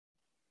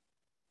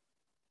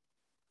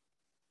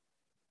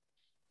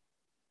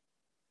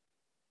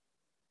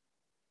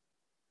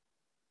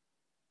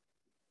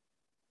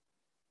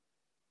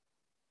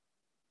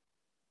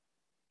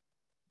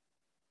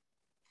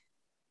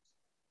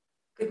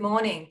Good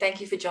morning.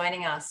 Thank you for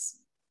joining us.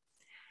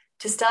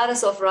 To start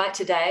us off right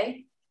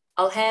today,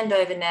 I'll hand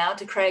over now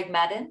to Craig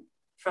Madden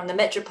from the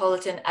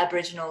Metropolitan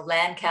Aboriginal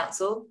Land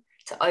Council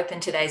to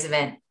open today's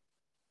event.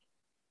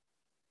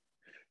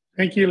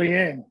 Thank you,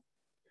 Leanne.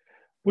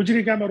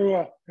 Wujiri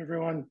Gamarua,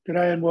 everyone.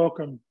 G'day and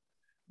welcome.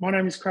 My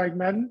name is Craig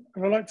Madden,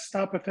 and I'd like to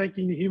start by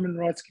thanking the Human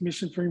Rights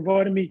Commission for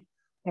inviting me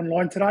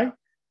online today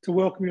to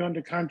welcome you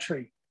onto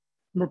country.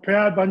 I'm a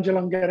proud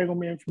Bunjalung Gadigal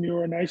man from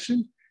Eora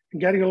Nation,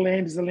 and Gadigal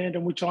land is the land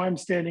on which I am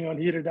standing on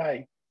here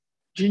today.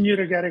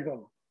 Jinyura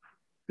Gadigal.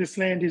 This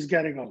land is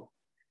Gadigal.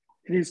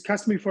 It is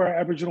customary for our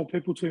Aboriginal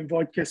people to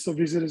invite guests or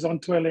visitors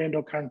onto our land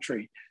or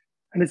country,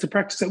 and it's a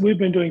practice that we've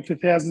been doing for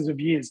thousands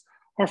of years,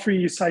 offering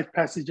you safe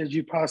passage as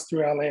you pass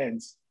through our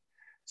lands.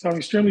 So I'm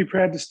extremely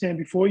proud to stand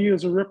before you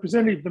as a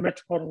representative of the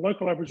Metropolitan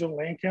Local Aboriginal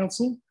Land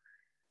Council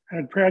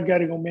and a proud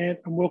Gadigal man,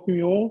 and welcome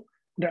you all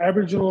to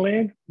Aboriginal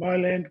land, my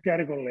land,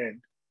 Gadigal land.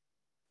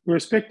 We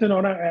respect and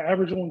honour our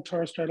Aboriginal and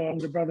Torres Strait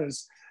Islander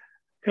brothers,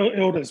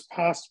 elders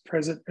past,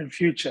 present and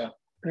future,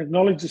 and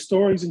acknowledge the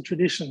stories and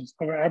traditions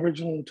of our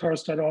Aboriginal and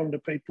Torres Strait Islander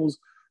peoples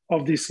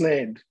of this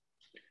land.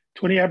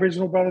 To any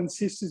Aboriginal brothers and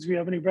sisters, if we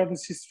have any brothers and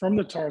sisters from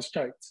the Torres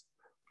Straits,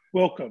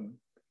 welcome.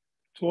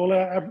 To all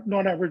our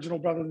non-Aboriginal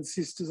brothers and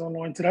sisters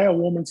online today, a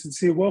warm and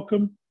sincere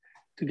welcome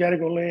to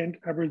Gadigal land,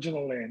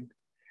 Aboriginal land.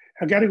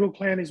 Our Gadigal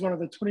clan is one of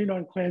the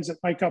 29 clans that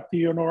make up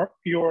the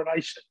Eora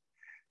Nation.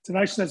 It's a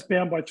nation that's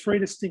bound by 3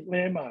 distinct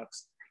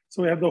landmarks.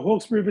 So we have the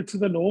Hawkes River to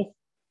the north,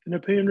 the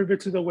Nepean River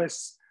to the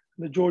west,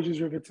 and the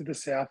Georges River to the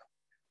south.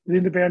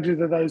 Within the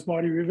boundaries of those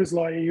mighty rivers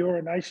lie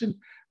Eora Nation,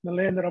 the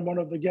land that I'm one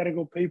of the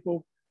Gadigal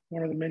people,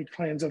 one of the many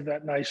clans of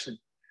that nation.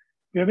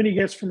 We have any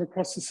guests from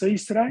across the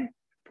seas today,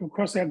 from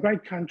across our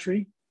great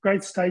country,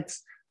 great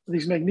states,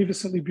 this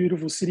magnificently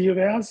beautiful city of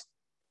ours,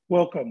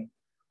 welcome.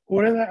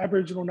 Whatever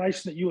Aboriginal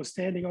nation that you are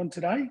standing on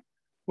today,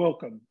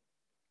 welcome.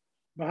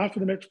 On behalf of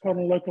the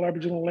Metropolitan Local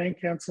Aboriginal Land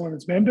Council and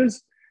its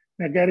members,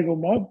 and our Gadigal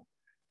mob,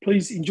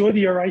 please enjoy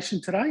the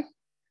oration today.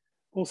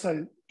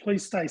 Also,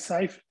 please stay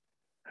safe.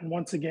 And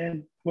once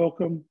again,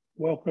 welcome,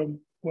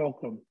 welcome,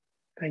 welcome.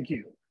 Thank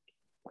you.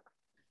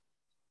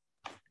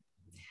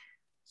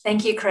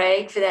 Thank you,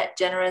 Craig, for that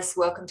generous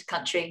welcome to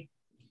country.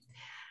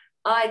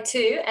 I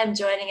too am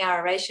joining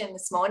our oration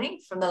this morning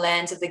from the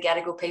lands of the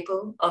Gadigal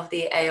people of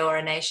the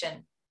Eora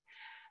Nation.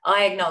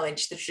 I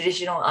acknowledge the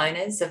traditional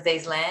owners of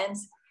these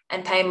lands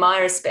and pay my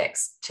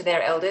respects to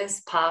their elders,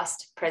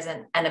 past,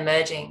 present, and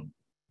emerging.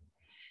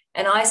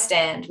 And I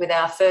stand with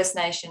our First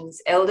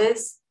Nations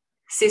elders,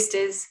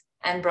 sisters,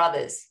 and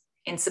brothers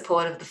in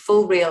support of the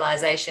full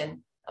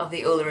realisation of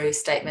the Uluru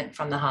Statement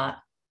from the Heart.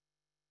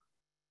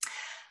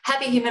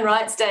 Happy Human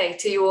Rights Day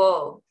to you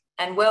all,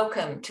 and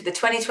welcome to the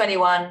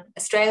 2021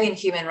 Australian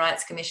Human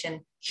Rights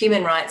Commission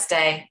Human Rights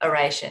Day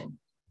Oration.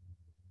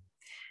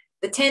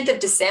 The 10th of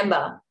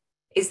December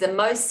is the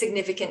most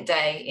significant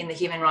day in the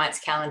human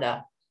rights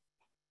calendar.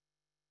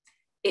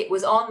 It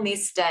was on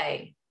this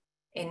day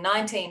in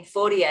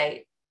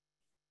 1948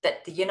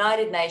 that the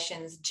United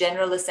Nations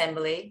General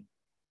Assembly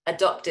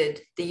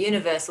adopted the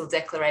Universal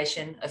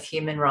Declaration of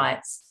Human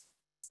Rights,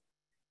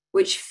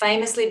 which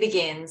famously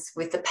begins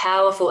with the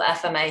powerful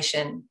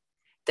affirmation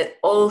that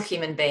all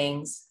human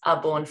beings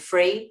are born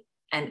free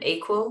and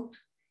equal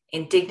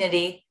in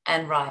dignity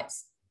and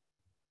rights.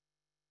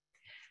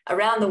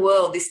 Around the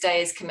world, this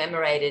day is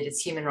commemorated as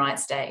Human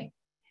Rights Day.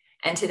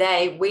 And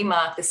today we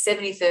mark the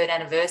 73rd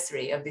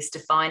anniversary of this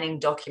defining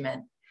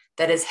document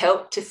that has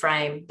helped to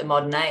frame the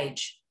modern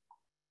age.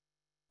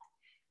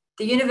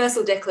 The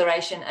Universal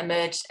Declaration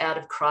emerged out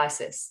of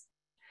crisis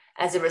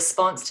as a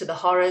response to the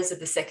horrors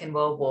of the Second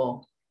World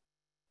War.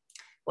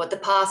 What the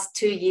past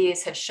 2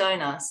 years have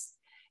shown us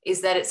is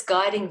that its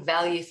guiding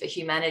value for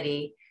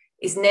humanity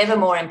is never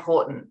more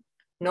important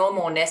nor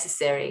more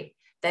necessary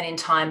than in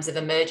times of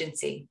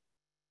emergency.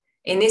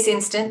 In this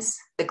instance,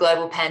 the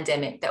global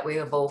pandemic that we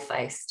have all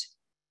faced.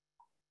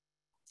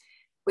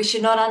 We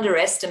should not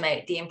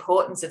underestimate the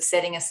importance of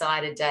setting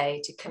aside a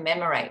day to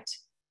commemorate,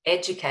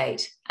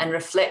 educate, and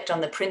reflect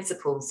on the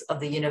principles of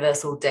the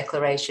Universal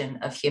Declaration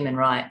of Human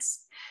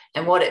Rights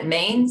and what it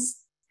means,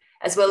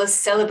 as well as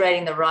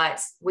celebrating the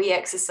rights we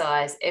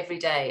exercise every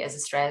day as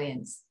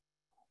Australians.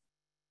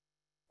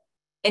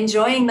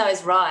 Enjoying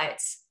those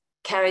rights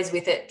carries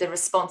with it the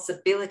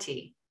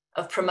responsibility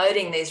of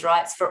promoting these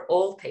rights for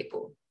all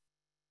people.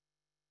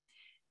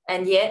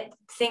 And yet,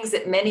 things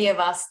that many of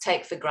us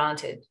take for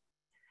granted,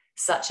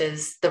 such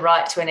as the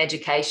right to an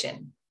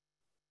education,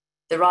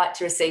 the right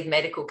to receive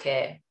medical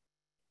care,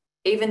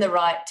 even the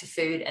right to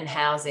food and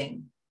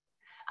housing,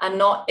 are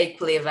not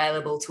equally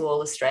available to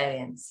all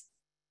Australians,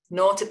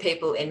 nor to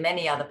people in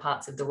many other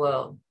parts of the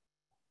world.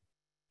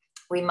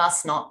 We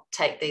must not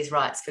take these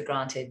rights for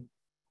granted.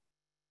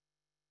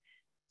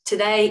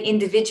 Today,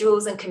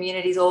 individuals and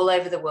communities all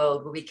over the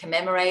world will be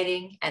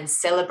commemorating and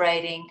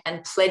celebrating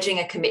and pledging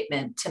a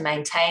commitment to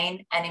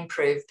maintain and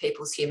improve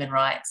people's human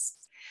rights.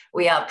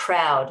 We are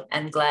proud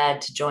and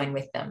glad to join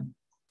with them.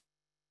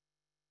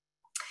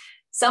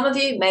 Some of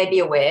you may be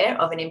aware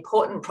of an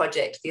important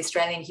project the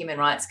Australian Human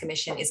Rights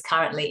Commission is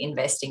currently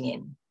investing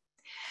in.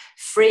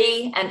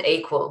 Free and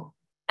Equal,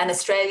 an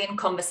Australian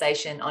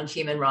conversation on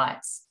human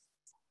rights.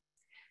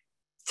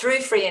 Through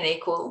Free and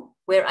Equal,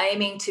 we're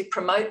aiming to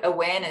promote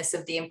awareness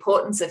of the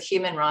importance of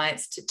human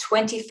rights to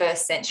 21st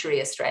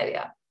century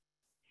Australia,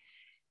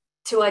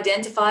 to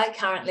identify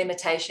current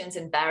limitations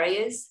and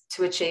barriers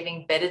to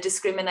achieving better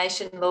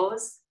discrimination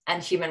laws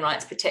and human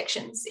rights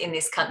protections in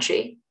this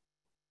country,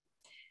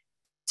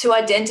 to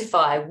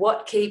identify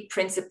what key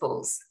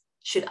principles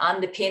should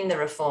underpin the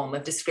reform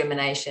of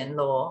discrimination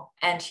law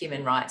and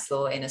human rights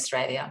law in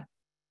Australia,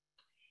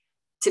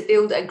 to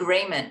build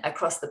agreement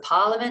across the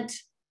Parliament,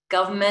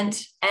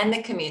 government and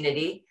the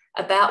community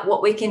about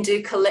what we can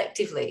do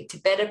collectively to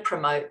better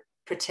promote,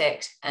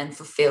 protect and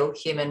fulfil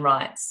human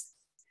rights.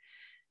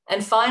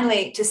 And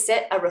finally, to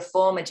set a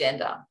reform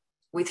agenda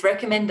with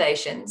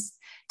recommendations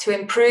to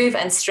improve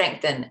and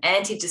strengthen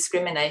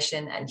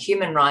anti-discrimination and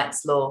human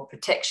rights law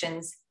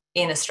protections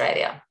in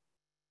Australia.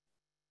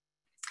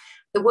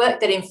 The work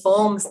that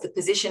informs the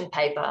position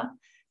paper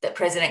that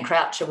President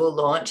Croucher will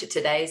launch at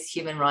today's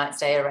Human Rights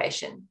Day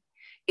Oration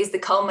is the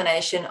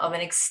culmination of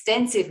an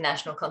extensive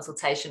national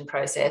consultation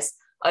process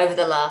over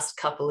the last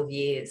couple of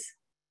years.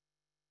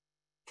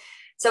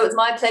 So it's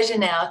my pleasure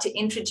now to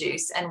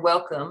introduce and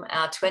welcome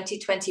our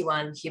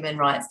 2021 Human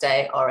Rights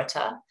Day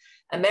orator,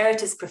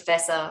 Emeritus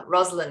Professor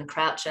Rosalind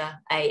Croucher,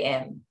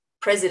 AM,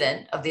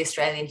 President of the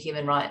Australian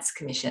Human Rights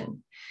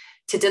Commission,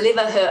 to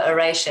deliver her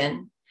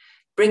oration,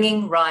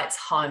 Bringing Rights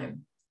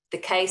Home, the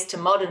case to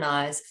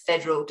modernise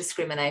federal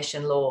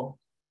discrimination law.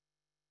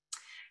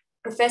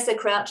 Professor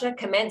Croucher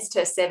commenced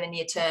her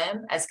 7-year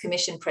term as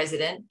Commission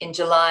President in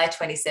July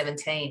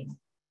 2017.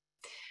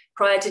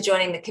 Prior to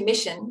joining the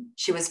Commission,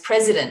 she was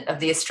President of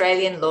the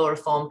Australian Law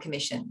Reform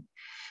Commission,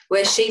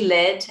 where she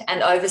led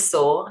and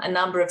oversaw a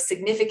number of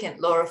significant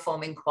law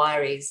reform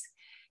inquiries,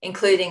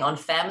 including on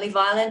family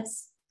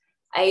violence,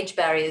 age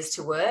barriers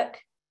to work,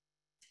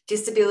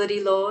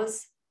 disability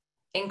laws,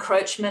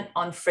 encroachment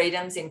on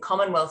freedoms in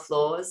Commonwealth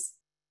laws,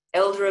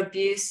 elder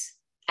abuse,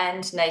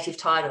 and native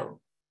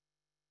title.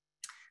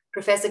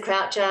 Professor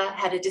Croucher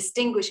had a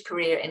distinguished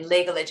career in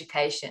legal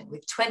education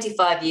with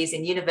 25 years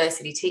in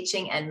university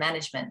teaching and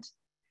management.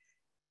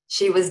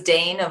 She was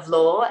Dean of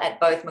Law at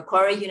both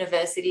Macquarie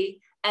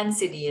University and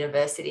Sydney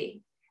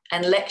University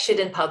and lectured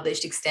and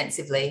published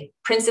extensively,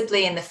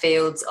 principally in the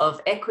fields of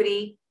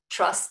equity,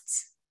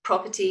 trusts,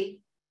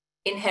 property,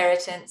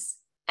 inheritance,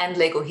 and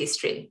legal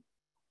history.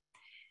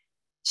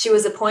 She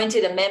was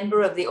appointed a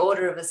member of the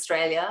Order of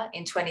Australia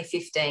in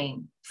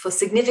 2015 for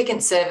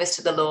significant service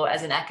to the law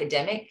as an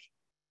academic,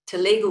 to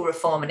legal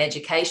reform and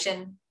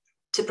education,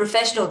 to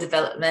professional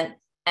development,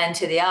 and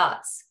to the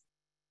arts.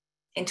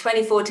 In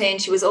 2014,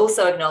 she was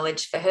also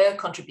acknowledged for her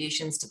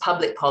contributions to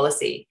public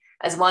policy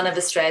as one of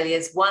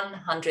Australia's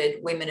 100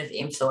 Women of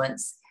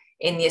Influence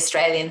in the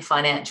Australian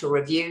Financial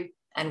Review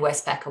and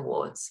Westpac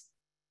Awards.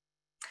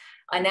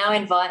 I now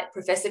invite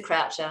Professor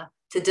Croucher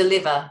to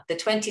deliver the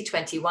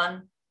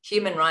 2021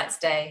 Human Rights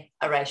Day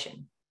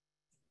Oration.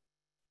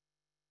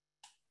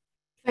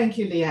 Thank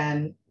you,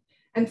 Leanne.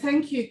 And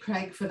thank you,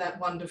 Craig, for that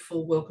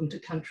wonderful welcome to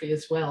country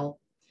as well.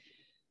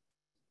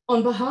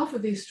 On behalf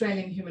of the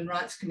Australian Human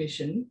Rights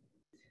Commission,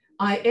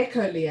 I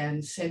echo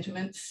Leanne's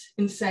sentiments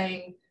in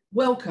saying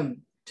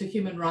welcome to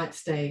Human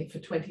Rights Day for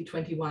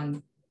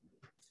 2021.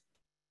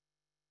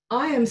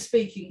 I am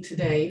speaking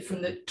today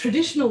from the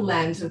traditional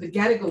lands of the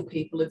Gadigal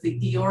people of the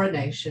Eora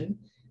Nation,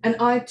 and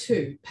I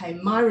too pay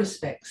my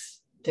respects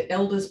to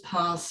elders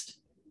past,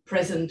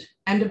 present,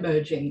 and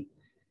emerging,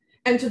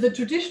 and to the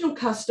traditional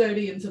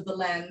custodians of the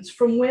lands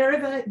from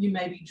wherever you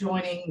may be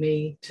joining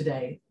me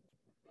today.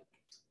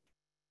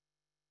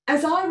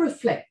 As I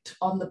reflect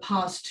on the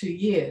past 2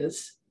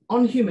 years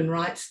on Human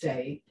Rights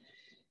Day,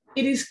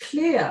 it is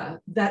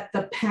clear that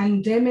the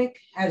pandemic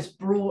has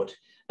brought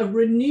a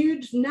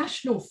renewed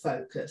national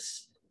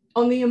focus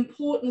on the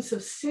importance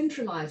of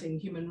centralising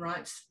human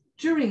rights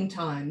during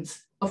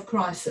times of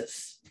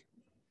crisis.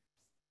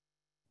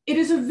 It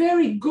is a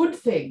very good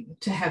thing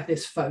to have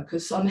this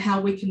focus on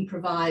how we can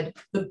provide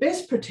the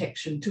best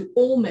protection to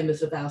all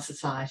members of our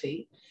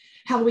society,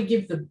 how we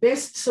give the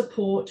best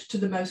support to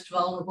the most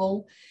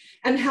vulnerable,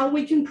 and how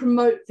we can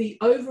promote the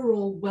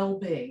overall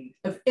well-being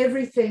of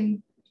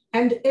everything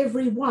and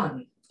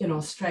everyone in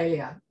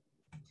Australia.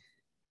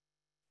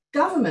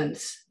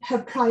 Governments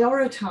have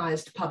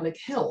prioritised public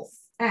health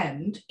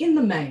and, in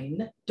the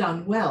main,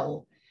 done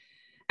well,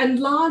 and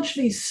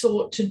largely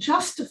sought to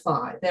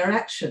justify their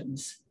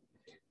actions.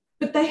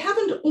 But they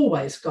haven't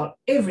always got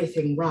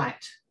everything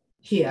right,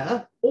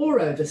 here or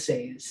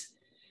overseas,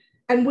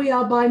 and we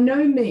are by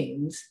no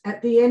means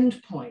at the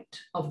end point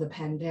of the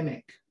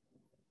pandemic.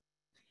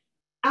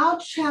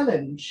 Our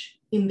challenge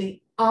in the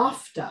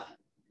after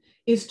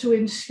is to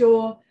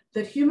ensure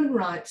that human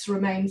rights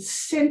remain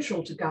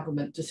central to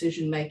government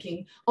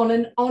decision-making on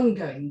an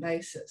ongoing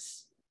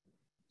basis.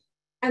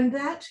 And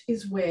that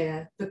is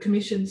where the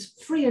Commission's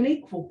Free and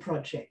Equal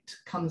project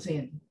comes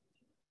in.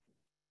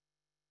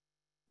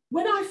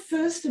 When I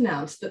first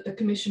announced that the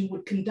Commission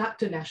would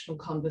conduct a national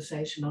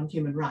conversation on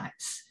human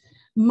rights,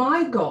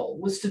 my goal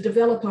was to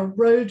develop a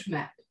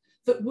roadmap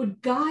that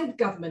would guide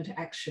government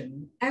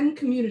action and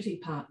community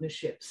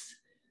partnerships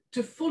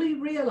to fully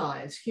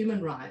realise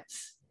human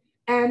rights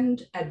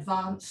and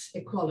advance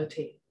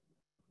equality.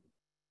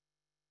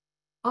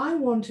 I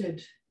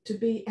wanted to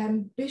be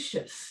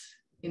ambitious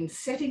in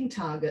setting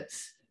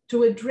targets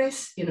to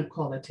address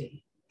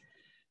inequality,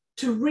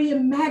 to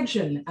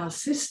reimagine our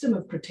system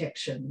of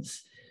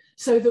protections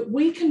so that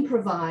we can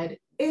provide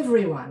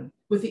everyone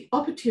with the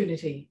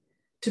opportunity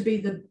to be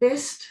the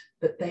best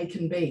that they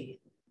can be.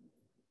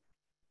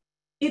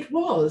 It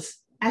was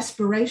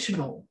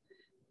aspirational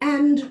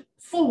and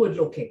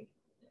forward-looking,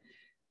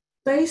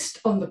 based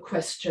on the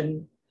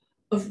question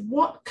of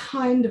what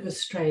kind of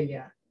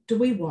Australia do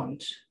we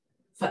want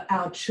for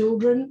our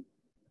children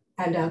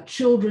and our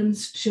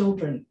children's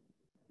children.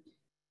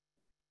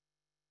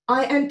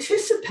 I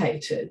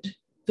anticipated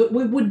that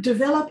we would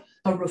develop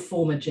a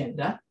reform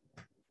agenda,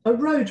 a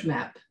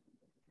roadmap,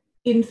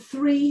 in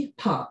 3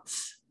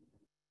 parts.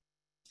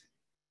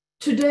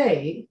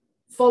 Today,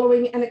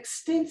 following an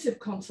extensive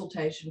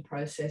consultation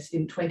process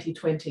in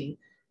 2020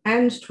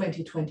 and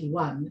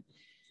 2021,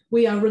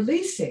 we are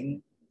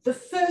releasing the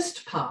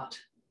first part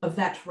of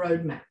that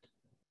roadmap,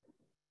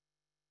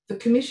 the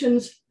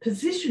Commission's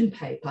position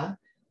paper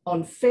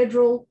on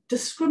federal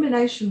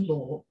discrimination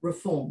law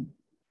reform.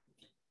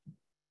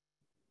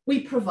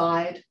 We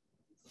provide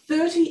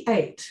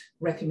 38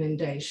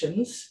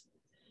 recommendations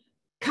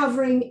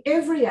covering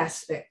every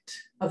aspect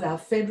of our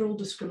federal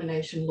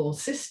discrimination law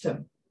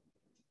system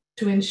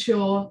to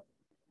ensure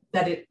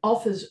that it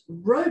offers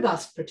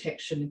robust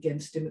protection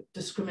against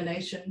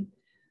discrimination,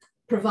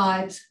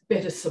 provides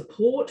better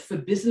support for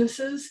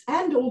businesses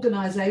and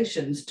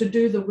organisations to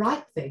do the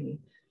right thing,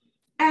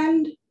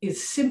 and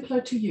is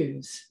simpler to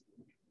use.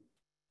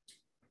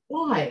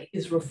 Why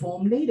is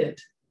reform needed?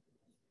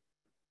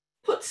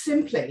 Put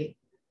simply,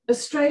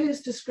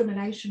 Australia's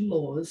discrimination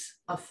laws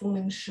are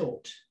falling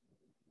short.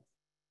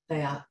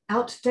 They are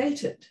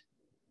outdated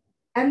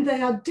and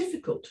they are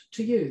difficult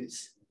to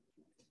use.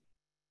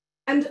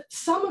 And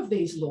some of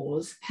these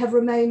laws have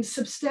remained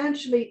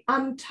substantially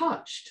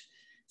untouched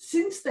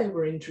since they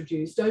were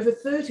introduced over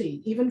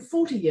 30, even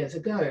 40 years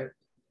ago.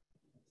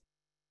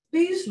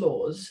 These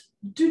laws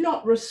do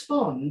not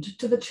respond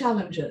to the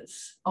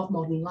challenges of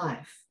modern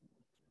life.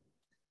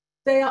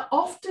 They are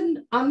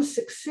often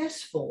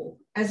unsuccessful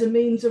as a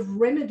means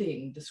of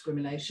remedying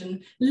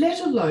discrimination,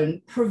 let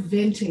alone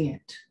preventing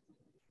it.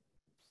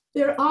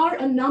 There are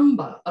a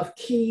number of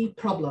key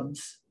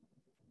problems.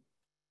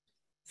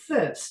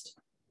 First,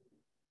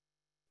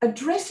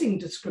 addressing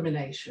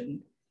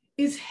discrimination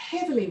is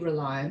heavily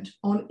reliant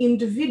on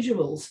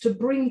individuals to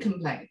bring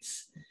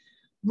complaints,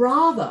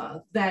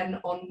 rather than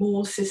on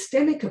more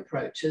systemic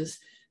approaches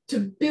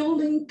to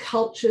building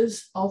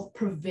cultures of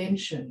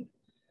prevention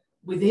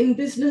within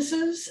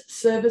businesses,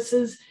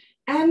 services,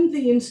 and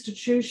the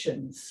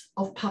institutions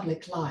of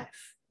public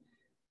life.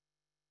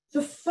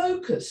 The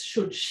focus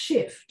should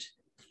shift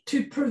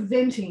to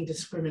preventing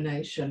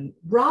discrimination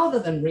rather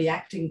than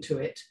reacting to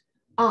it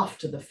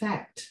after the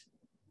fact.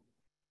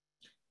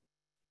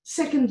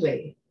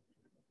 Secondly,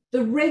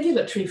 the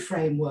regulatory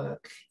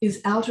framework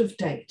is out of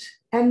date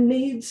and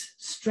needs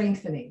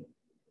strengthening.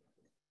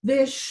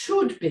 There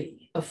should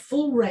be a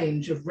full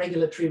range of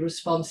regulatory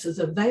responses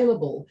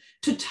available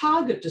to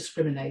target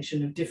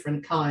discrimination of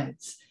different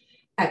kinds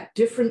at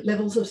different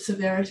levels of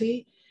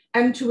severity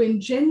and to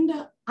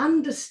engender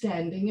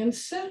understanding and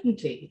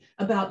certainty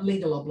about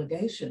legal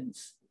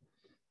obligations.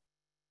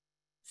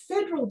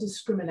 Federal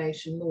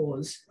discrimination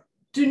laws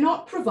do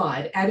not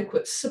provide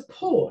adequate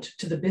support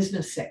to the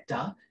business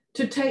sector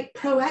to take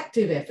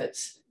proactive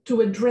efforts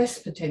to address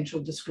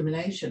potential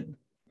discrimination.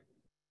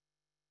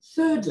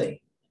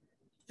 Thirdly,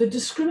 the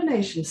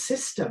discrimination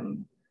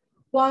system,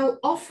 while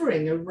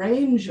offering a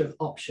range of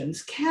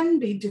options, can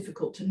be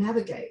difficult to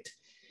navigate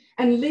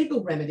and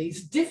legal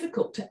remedies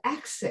difficult to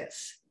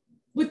access,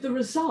 with the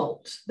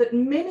result that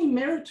many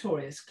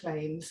meritorious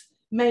claims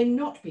may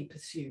not be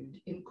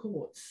pursued in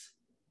courts.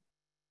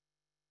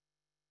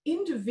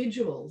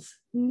 Individuals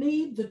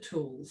need the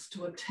tools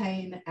to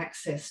obtain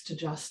access to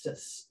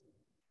justice.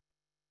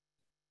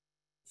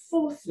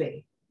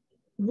 Fourthly,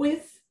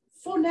 with,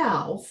 for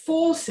now,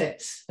 4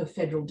 sets of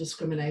federal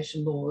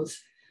discrimination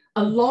laws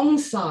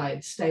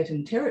alongside state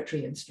and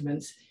territory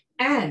instruments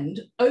and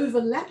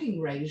overlapping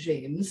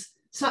regimes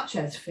such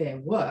as Fair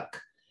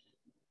Work,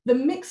 the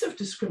mix of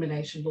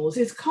discrimination laws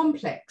is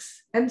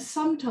complex and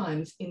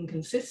sometimes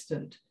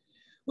inconsistent,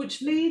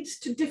 which leads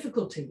to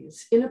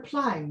difficulties in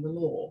applying the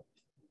law.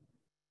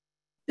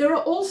 There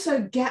are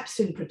also gaps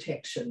in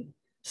protection,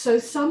 so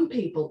some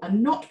people are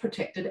not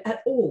protected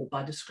at all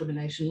by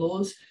discrimination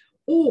laws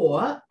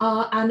or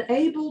are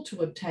unable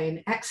to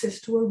obtain access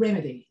to a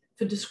remedy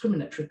for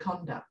discriminatory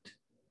conduct.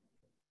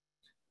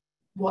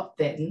 What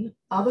then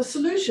are the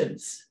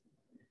solutions?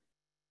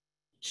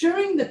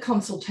 During the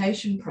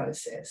consultation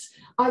process,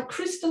 I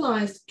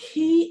crystallised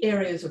key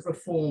areas of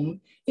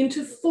reform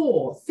into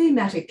 4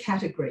 thematic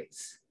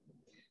categories,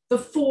 the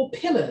 4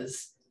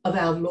 pillars of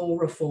our law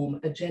reform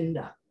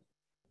agenda.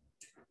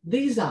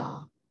 These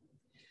are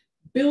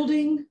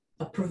building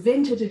a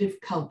preventative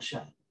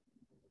culture.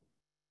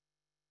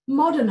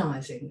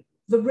 Modernising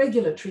the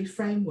regulatory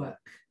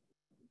framework.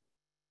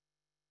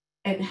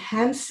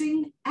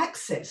 Enhancing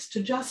access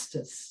to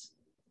justice.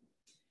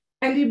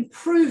 And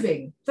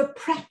improving the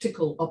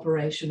practical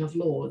operation of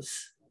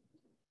laws.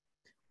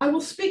 I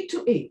will speak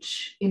to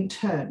each in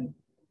turn.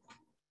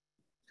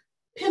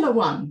 Pillar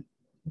 1,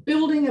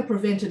 building a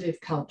preventative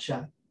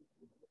culture.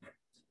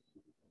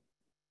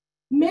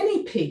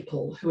 Many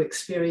people who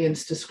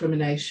experience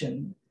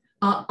discrimination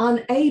are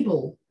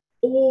unable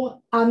or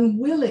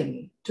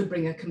unwilling to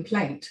bring a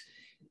complaint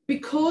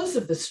because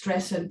of the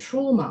stress and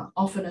trauma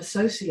often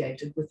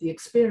associated with the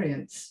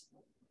experience.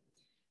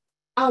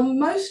 Our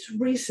most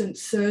recent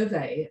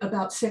survey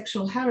about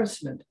sexual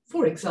harassment,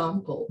 for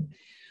example,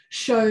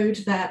 showed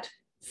that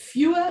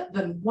fewer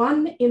than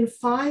 1 in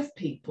 5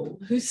 people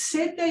who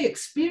said they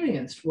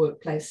experienced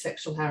workplace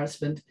sexual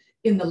harassment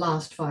in the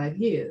last 5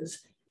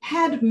 years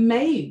had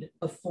made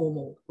a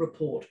formal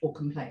report or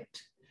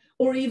complaint,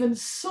 or even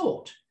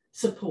sought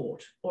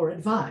support or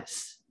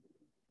advice.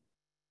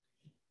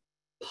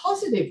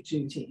 Positive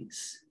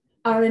duties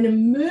are an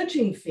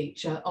emerging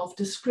feature of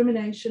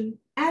discrimination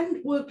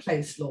and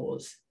workplace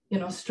laws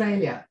in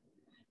Australia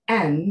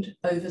and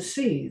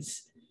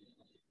overseas,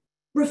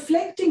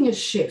 reflecting a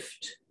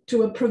shift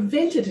to a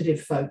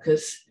preventative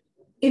focus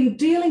in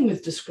dealing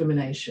with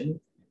discrimination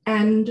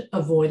and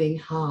avoiding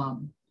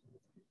harm.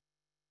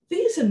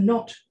 These are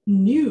not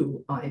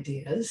new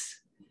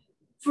ideas.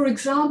 For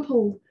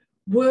example,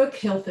 work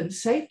health and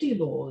safety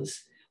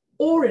laws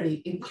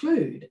already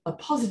include a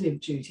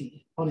positive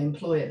duty on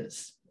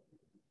employers.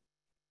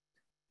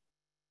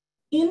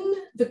 In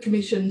the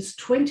Commission's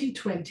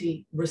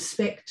 2020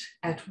 Respect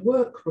at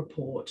Work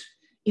report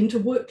into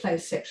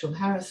workplace sexual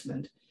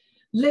harassment,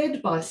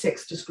 led by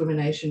Sex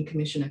Discrimination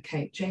Commissioner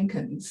Kate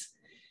Jenkins,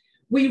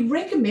 we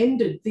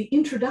recommended the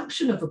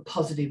introduction of a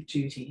positive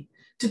duty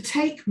to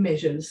take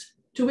measures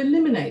to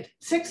eliminate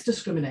sex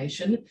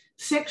discrimination,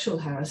 sexual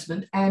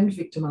harassment, and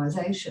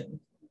victimisation.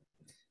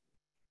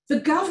 The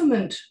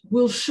government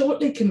will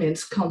shortly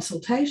commence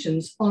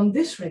consultations on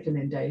this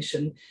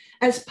recommendation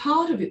as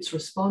part of its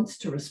response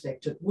to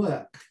Respect at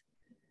Work.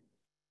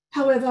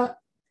 However,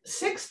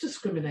 sex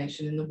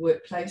discrimination in the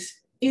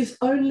workplace is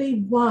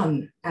only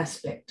one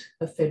aspect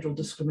of federal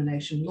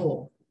discrimination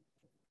law.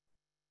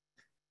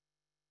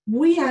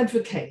 We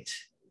advocate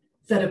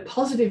that a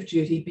positive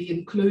duty be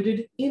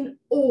included in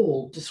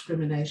all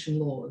discrimination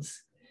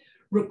laws,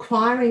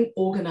 requiring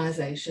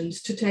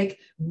organisations to take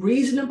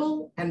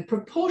reasonable and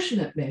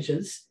proportionate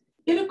measures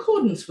in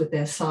accordance with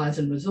their size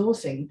and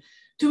resourcing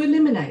to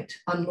eliminate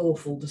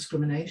unlawful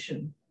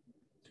discrimination.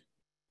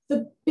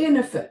 The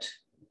benefit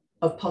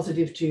of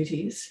positive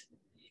duties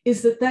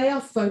is that they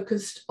are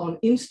focused on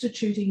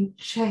instituting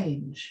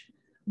change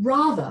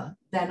rather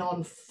than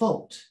on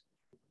fault.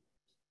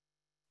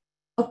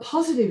 A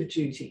positive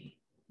duty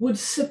would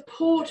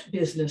support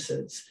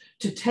businesses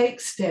to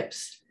take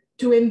steps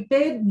to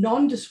embed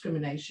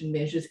non-discrimination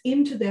measures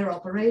into their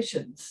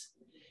operations.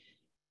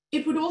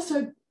 It would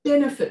also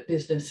benefit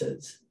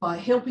businesses by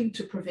helping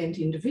to prevent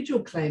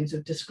individual claims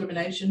of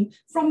discrimination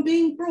from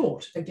being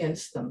brought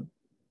against them.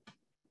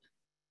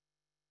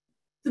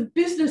 The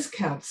Business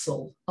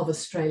Council of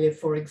Australia,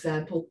 for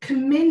example,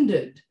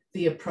 commended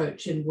the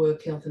approach in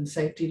work health and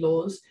safety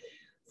laws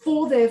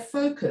for their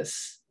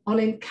focus on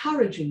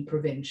encouraging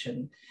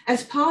prevention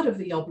as part of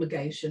the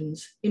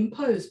obligations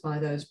imposed by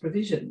those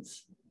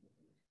provisions.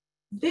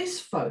 This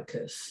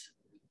focus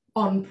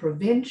on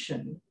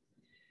prevention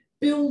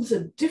builds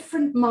a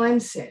different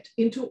mindset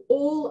into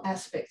all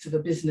aspects of a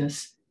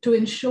business to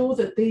ensure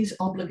that these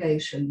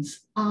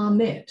obligations are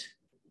met.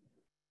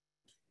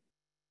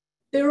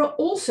 There are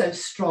also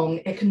strong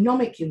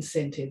economic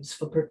incentives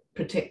for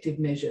protective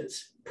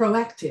measures,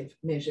 proactive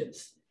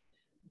measures.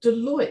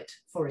 Deloitte,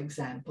 for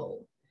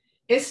example,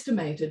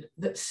 estimated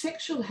that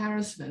sexual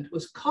harassment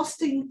was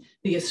costing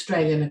the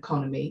Australian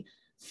economy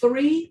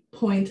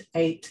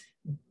 $3.8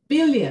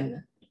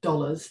 billion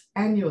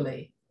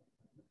annually.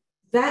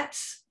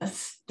 That's a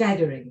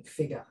staggering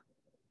figure.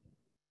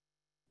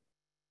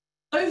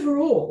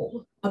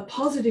 Overall, a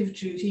positive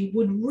duty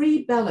would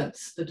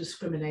rebalance the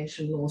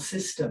discrimination law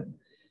system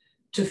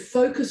to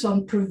focus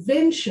on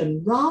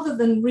prevention rather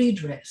than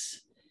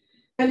redress,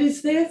 and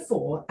is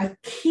therefore a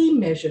key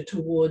measure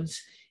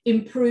towards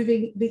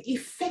improving the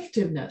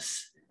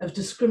effectiveness of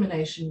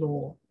discrimination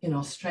law in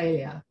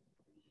Australia.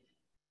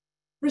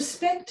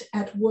 Respect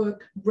at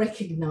Work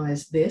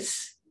recognised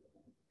this.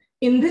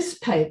 In this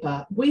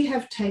paper, we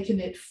have taken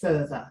it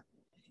further.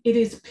 It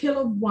is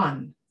pillar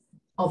 1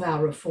 of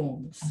our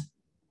reforms.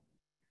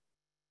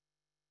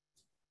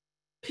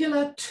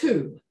 Pillar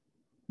 2,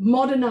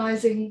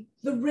 modernising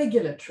the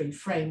regulatory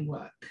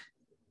framework.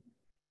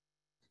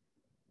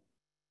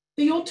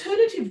 The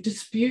alternative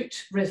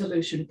dispute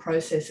resolution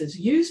processes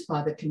used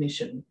by the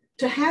Commission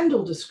to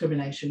handle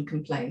discrimination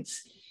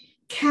complaints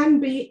can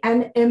be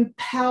an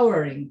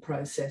empowering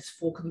process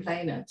for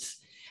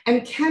complainants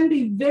and can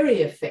be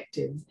very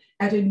effective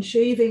at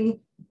achieving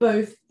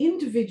both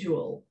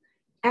individual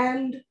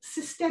and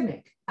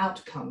systemic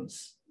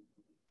outcomes.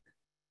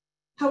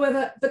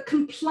 However, the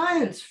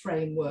compliance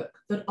framework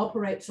that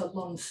operates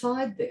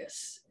alongside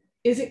this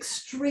is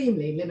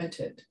extremely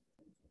limited.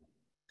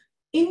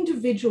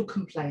 Individual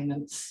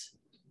complainants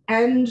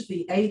and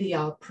the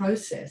ADR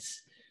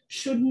process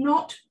should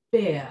not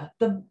bear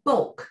the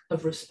bulk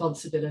of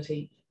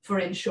responsibility for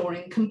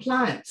ensuring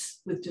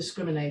compliance with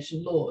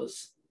discrimination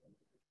laws.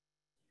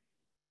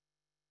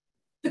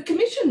 The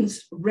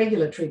Commission's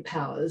regulatory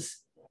powers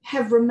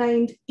have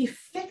remained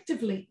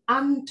effectively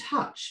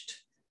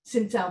untouched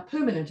since our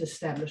permanent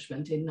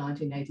establishment in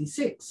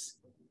 1986.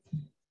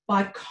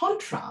 By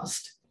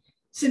contrast,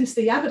 since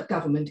the Abbott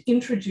government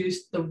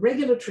introduced the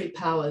Regulatory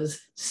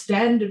Powers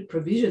Standard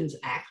Provisions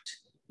Act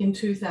in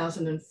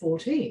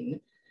 2014,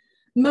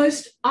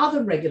 most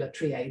other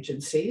regulatory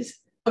agencies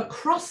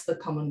across the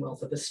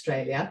Commonwealth of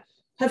Australia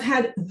have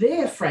had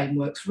their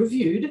frameworks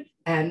reviewed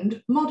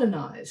and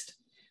modernised,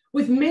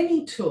 with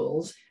many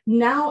tools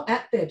now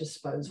at their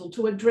disposal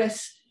to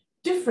address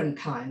different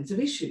kinds of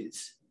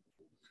issues.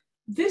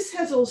 This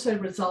has also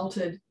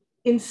resulted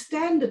in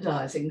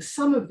standardising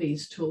some of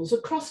these tools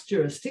across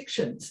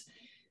jurisdictions,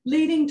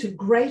 leading to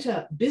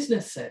greater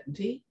business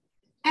certainty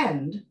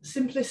and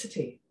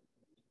simplicity.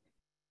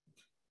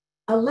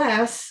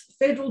 Alas,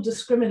 federal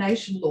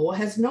discrimination law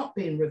has not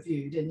been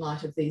reviewed in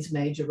light of these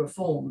major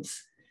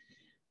reforms.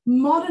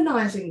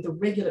 Modernising the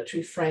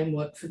regulatory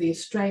framework for the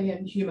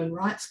Australian Human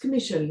Rights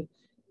Commission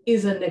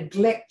is a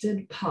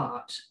neglected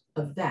part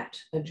of that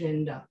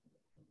agenda.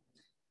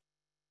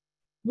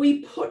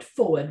 We put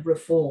forward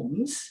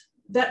reforms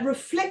that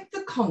reflect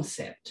the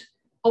concept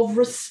of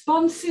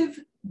responsive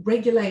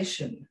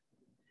regulation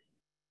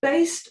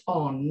based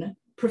on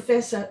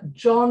Professor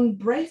John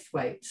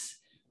Braithwaite's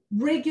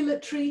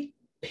regulatory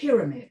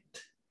pyramid.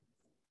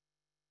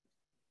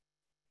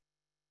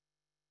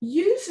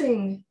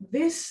 Using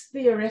this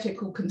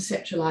theoretical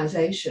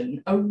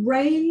conceptualization, a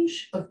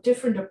range of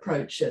different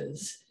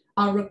approaches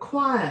are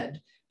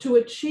required to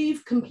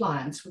achieve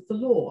compliance with the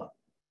law.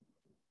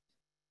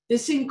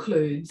 This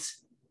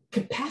includes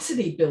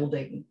capacity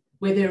building,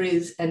 where there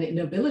is an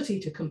inability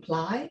to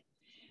comply,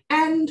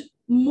 and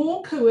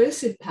more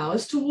coercive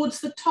powers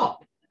towards the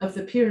top of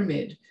the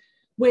pyramid,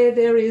 where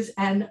there is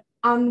an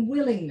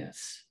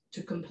unwillingness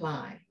to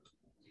comply.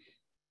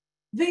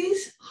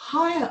 These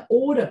higher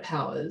order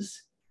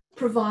powers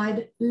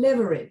provide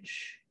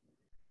leverage,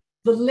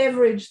 the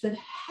leverage that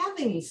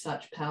having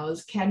such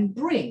powers can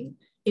bring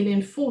in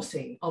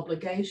enforcing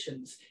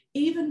obligations,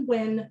 even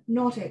when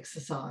not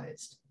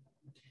exercised.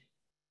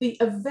 The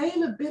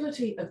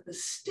availability of the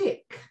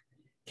stick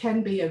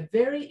can be a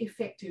very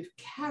effective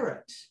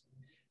carrot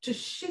to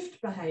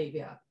shift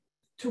behaviour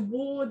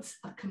towards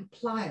a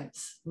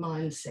compliance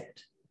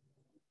mindset.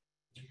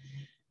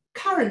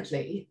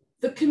 Currently,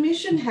 the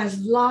Commission has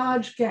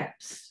large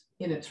gaps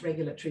in its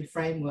regulatory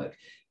framework,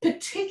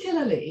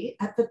 particularly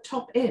at the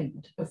top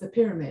end of the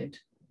pyramid.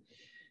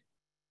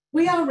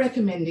 We are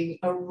recommending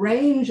a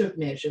range of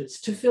measures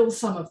to fill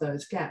some of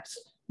those gaps,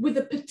 with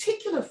a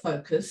particular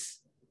focus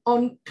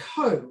on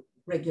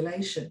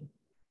co-regulation.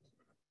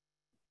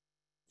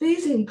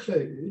 These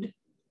include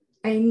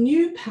a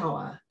new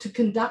power to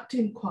conduct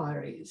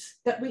inquiries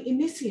that we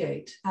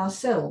initiate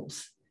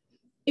ourselves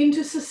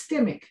into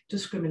systemic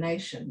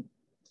discrimination.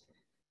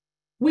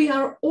 We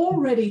are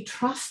already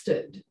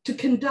trusted to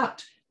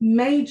conduct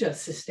major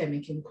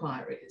systemic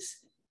inquiries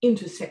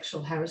into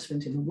sexual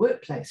harassment in the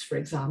workplace, for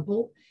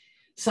example,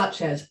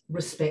 such as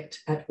Respect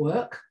at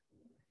Work,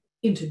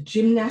 into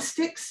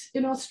gymnastics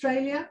in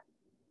Australia,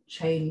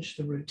 Change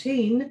the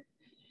Routine,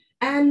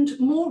 and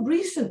more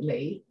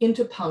recently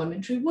into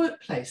parliamentary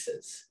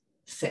workplaces,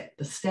 Set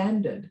the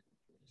Standard.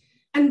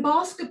 And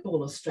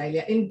Basketball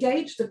Australia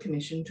engaged the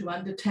Commission to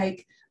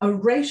undertake a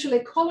racial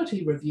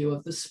equality review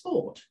of the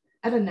sport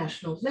at a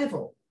national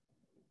level.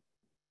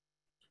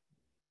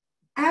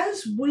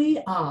 As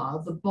we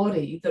are the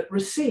body that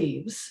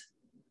receives,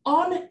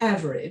 on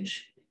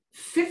average,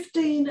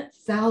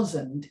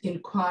 15,000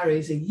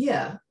 inquiries a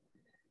year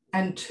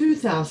and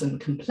 2,000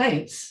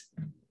 complaints,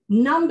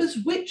 numbers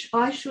which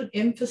I should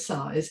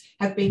emphasise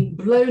have been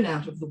blown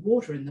out of the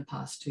water in the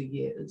past 2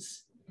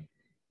 years.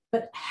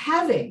 But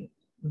having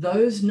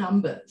those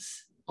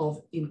numbers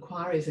of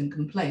inquiries and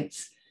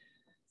complaints,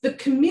 the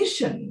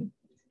Commission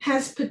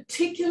has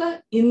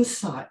particular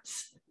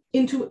insights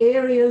into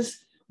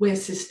areas where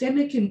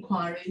systemic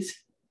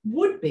inquiries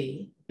would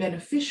be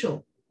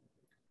beneficial.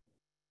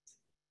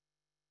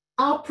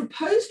 Our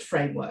proposed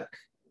framework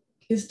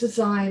is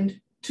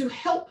designed to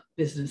help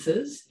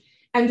businesses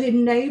and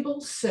enable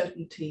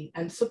certainty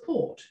and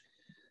support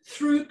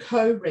through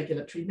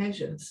co-regulatory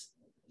measures.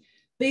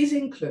 These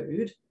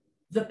include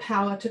the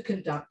power to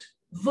conduct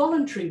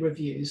voluntary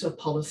reviews of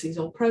policies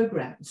or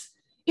programs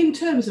in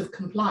terms of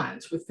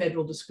compliance with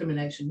federal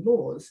discrimination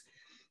laws,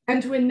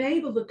 and to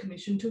enable the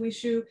Commission to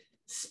issue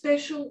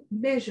special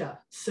measure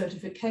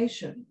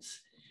certifications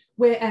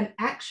where an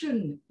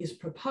action is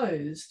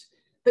proposed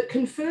that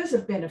confers a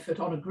benefit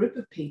on a group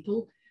of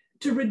people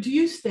to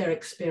reduce their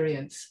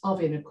experience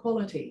of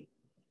inequality,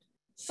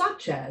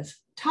 such as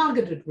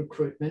targeted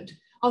recruitment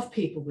of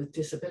people with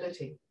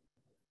disability.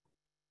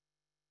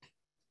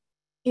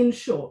 In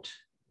short,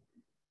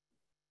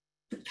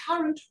 the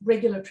current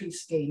regulatory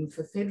scheme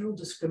for federal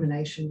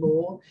discrimination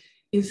law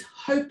is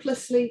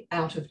hopelessly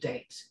out of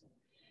date.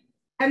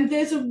 And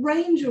there's a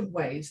range of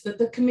ways that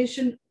the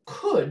Commission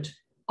could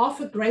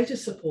offer greater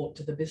support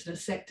to the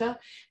business sector,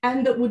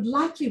 and that would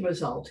likely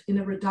result in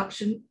a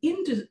reduction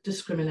in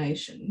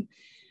discrimination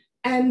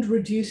and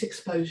reduce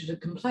exposure to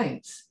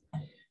complaints.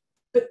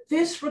 But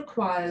this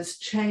requires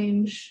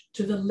change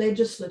to the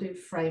legislative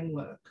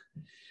framework,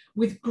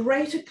 with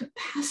greater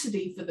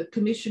capacity for the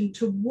Commission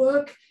to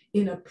work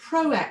in a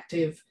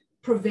proactive,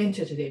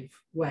 preventative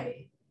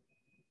way.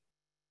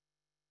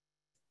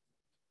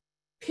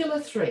 Pillar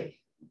 3,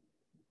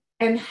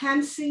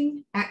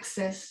 enhancing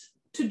access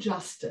to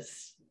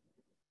justice.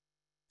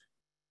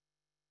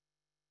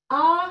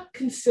 Our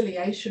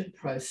conciliation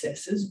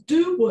processes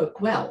do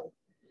work well.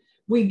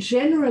 We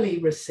generally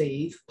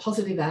receive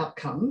positive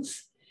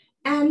outcomes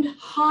and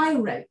high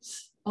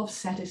rates of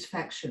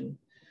satisfaction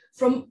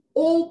from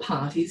all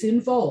parties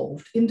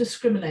involved in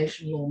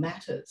discrimination law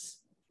matters.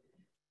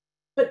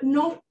 But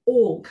not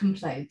all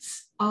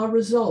complaints are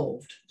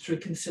resolved through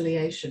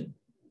conciliation.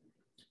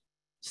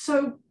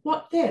 So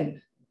what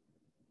then?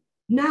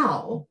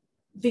 Now,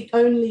 the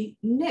only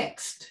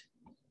next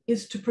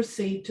is to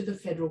proceed to the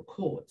federal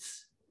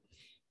courts.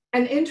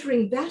 And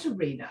entering that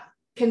arena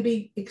can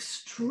be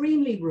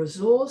extremely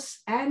resource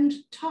and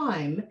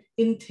time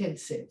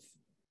intensive.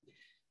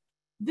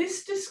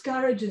 This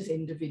discourages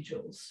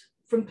individuals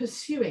from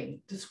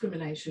pursuing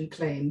discrimination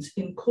claims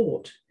in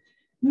court,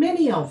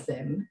 many of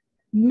them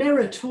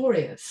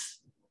meritorious.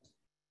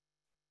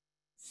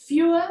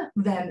 Fewer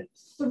than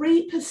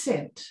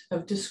 3%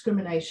 of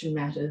discrimination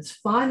matters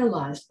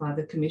finalised by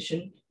the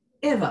Commission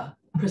ever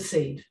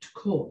proceed to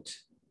court.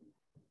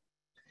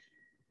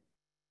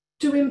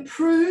 To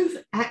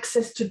improve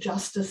access to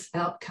justice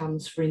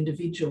outcomes for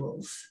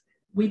individuals,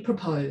 we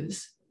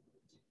propose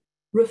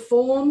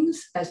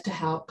reforms as to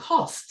how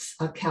costs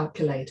are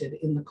calculated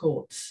in the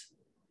courts,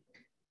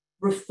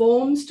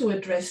 reforms to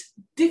address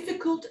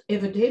difficult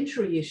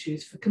evidentiary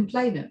issues for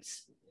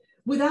complainants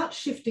without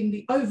shifting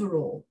the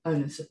overall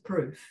onus of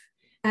proof,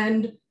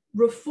 and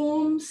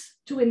reforms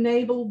to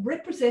enable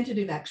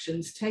representative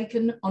actions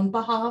taken on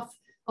behalf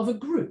of a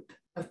group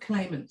of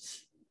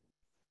claimants.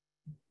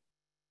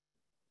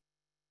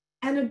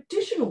 An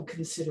additional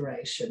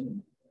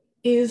consideration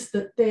is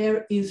that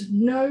there is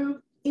no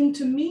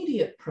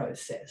intermediate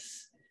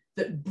process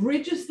that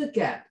bridges the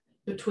gap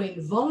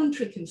between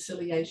voluntary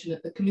conciliation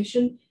at the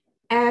Commission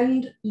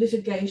and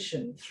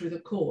litigation through the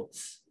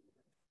courts.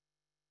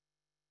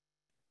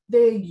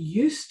 There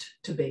used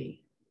to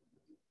be,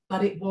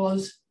 but it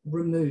was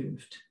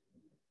removed.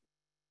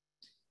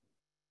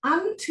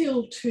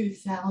 Until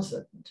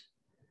 2000,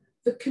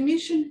 the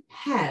Commission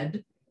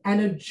had an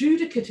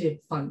adjudicative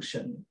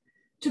function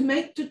to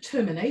make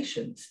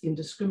determinations in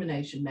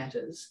discrimination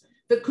matters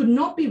that could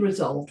not be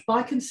resolved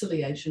by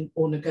conciliation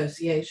or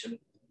negotiation.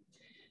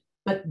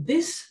 But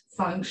this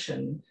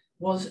function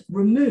was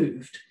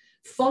removed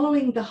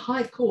following the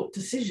High Court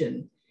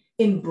decision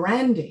in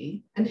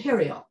Brandy and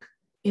Heriock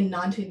in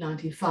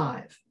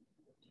 1995.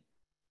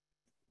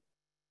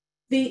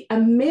 The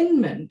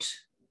amendment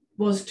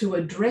was to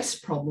address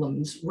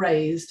problems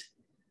raised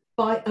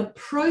by a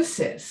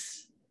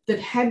process that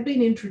had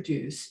been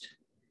introduced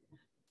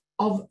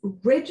of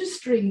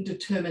registering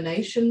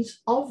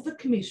determinations of the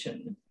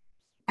Commission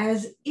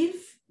as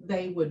if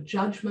they were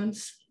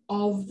judgments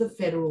of the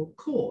federal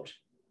court.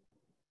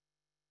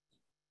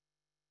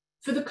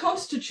 For the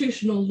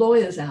constitutional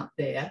lawyers out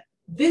there,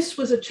 this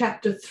was a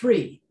Chapter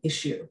 3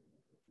 issue.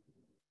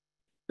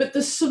 But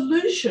the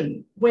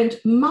solution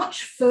went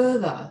much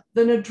further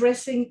than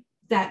addressing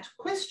that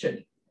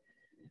question.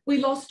 We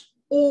lost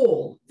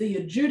all the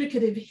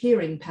adjudicative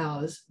hearing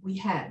powers we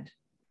had.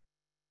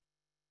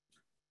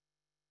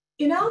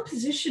 In our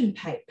position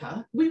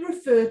paper, we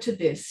refer to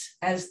this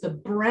as the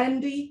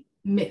Brandy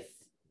myth.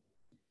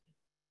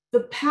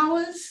 The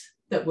powers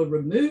that were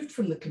removed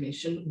from the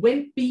Commission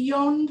went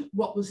beyond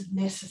what was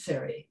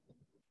necessary.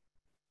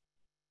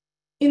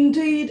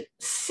 Indeed,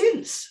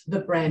 since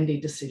the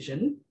Brandy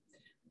decision,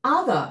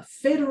 other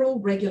federal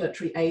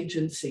regulatory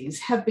agencies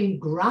have been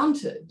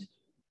granted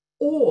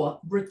or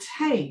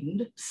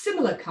retained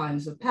similar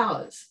kinds of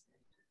powers,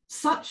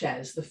 such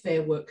as the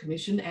Fair Work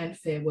Commission and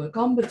Fair Work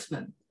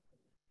Ombudsman.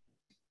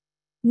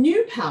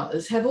 New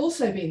powers have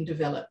also been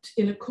developed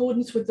in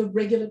accordance with the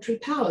Regulatory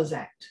Powers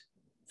Act.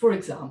 For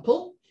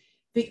example,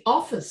 the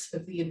Office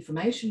of the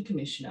Information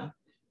Commissioner,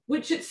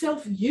 which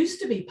itself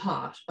used to be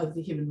part of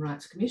the Human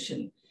Rights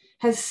Commission,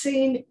 has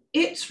seen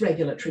its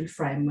regulatory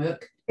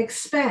framework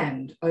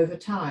expand over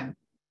time.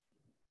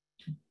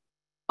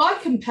 By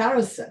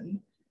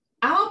comparison,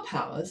 our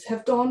powers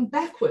have gone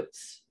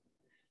backwards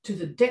to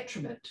the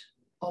detriment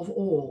of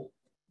all.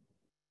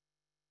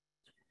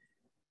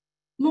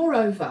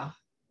 Moreover,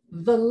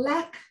 the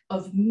lack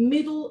of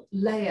middle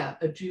layer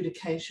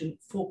adjudication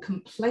for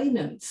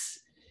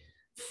complainants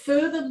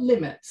further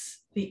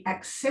limits the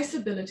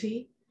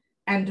accessibility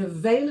and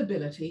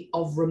availability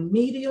of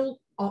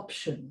remedial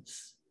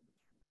options.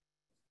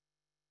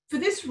 For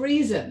this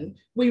reason,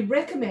 we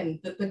recommend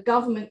that the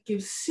government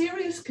gives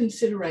serious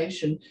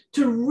consideration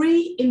to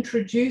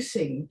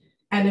reintroducing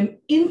an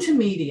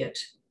intermediate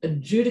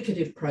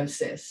adjudicative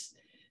process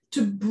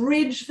to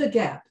bridge the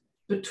gap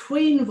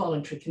between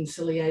voluntary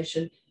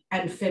conciliation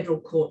and federal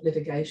court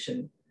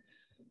litigation,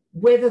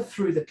 whether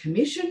through the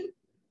Commission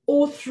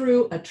or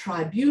through a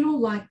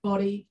tribunal-like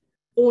body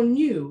or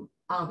new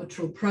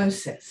arbitral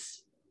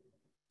process.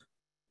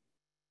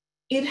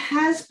 It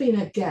has been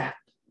a gap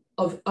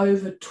of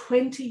over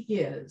 20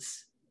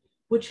 years,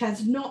 which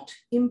has not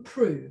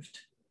improved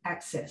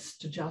access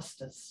to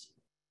justice.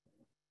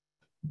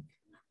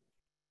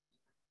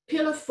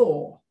 Pillar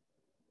 4,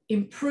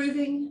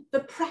 improving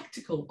the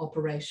practical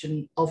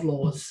operation of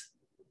laws.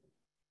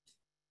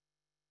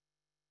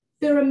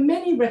 There are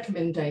many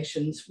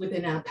recommendations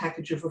within our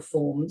package of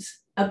reforms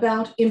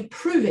about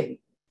improving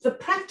the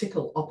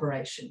practical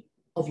operation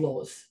of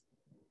laws.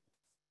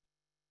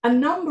 A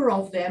number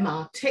of them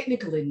are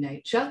technical in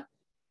nature,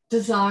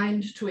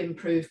 designed to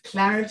improve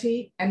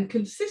clarity and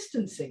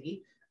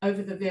consistency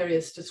over the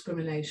various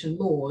discrimination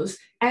laws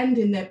and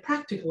in their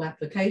practical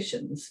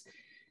applications,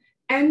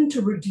 and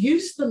to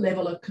reduce the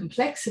level of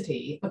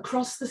complexity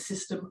across the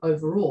system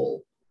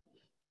overall.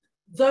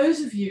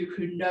 Those of you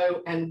who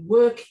know and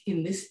work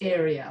in this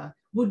area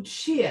would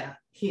cheer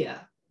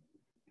here.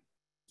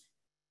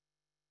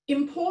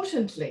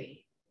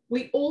 Importantly,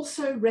 we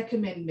also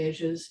recommend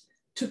measures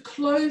to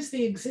close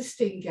the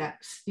existing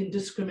gaps in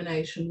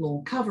discrimination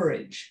law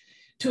coverage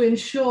to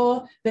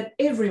ensure that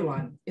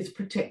everyone is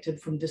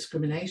protected from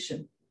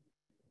discrimination.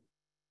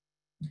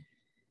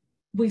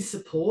 We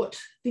support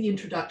the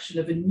introduction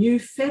of a new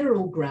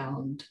federal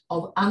ground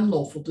of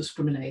unlawful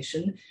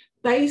discrimination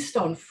based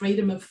on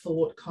freedom of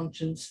thought,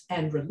 conscience,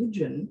 and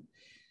religion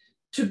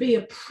to be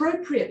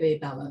appropriately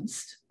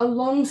balanced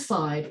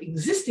alongside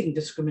existing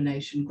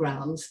discrimination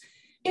grounds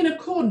in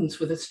accordance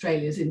with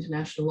Australia's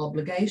international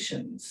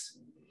obligations.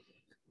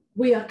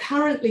 We are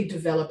currently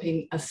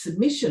developing a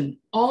submission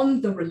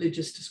on the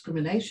Religious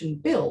Discrimination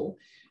Bill,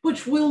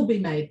 which will be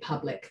made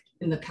public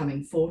in the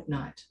coming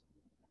fortnight.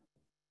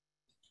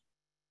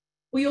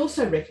 We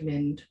also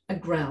recommend a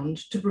ground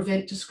to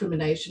prevent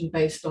discrimination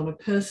based on a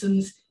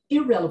person's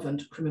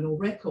irrelevant criminal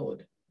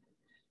record.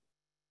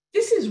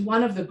 This is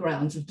one of the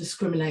grounds of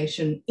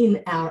discrimination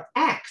in our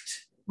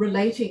Act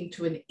relating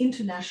to an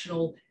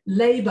International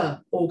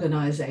Labour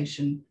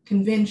Organization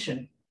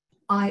Convention,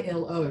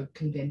 ILO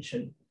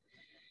Convention.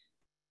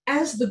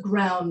 As the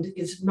ground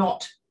is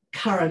not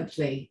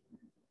currently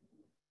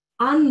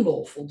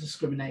unlawful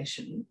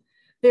discrimination,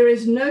 there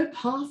is no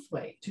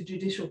pathway to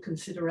judicial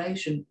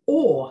consideration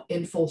or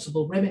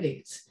enforceable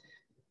remedies.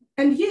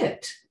 And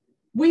yet,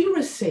 we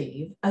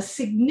receive a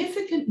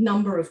significant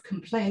number of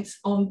complaints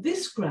on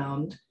this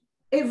ground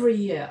every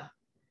year.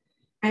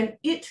 And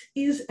it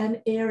is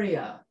an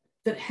area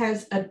that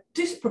has a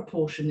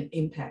disproportionate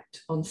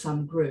impact on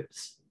some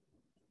groups.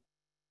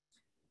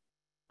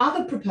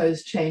 Other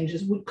proposed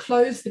changes would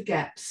close the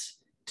gaps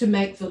to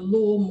make the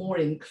law more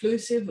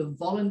inclusive of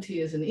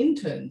volunteers and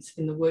interns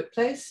in the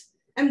workplace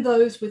and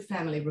those with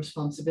family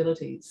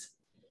responsibilities.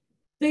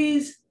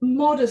 These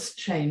modest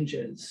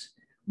changes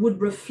would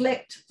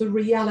reflect the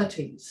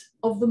realities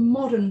of the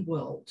modern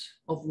world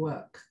of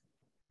work.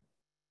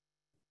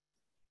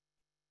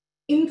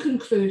 In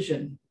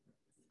conclusion,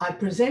 I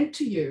present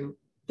to you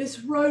this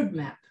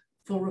roadmap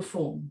for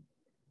reform.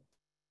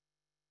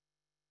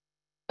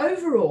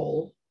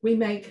 Overall, we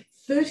make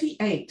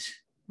 38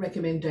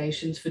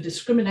 recommendations for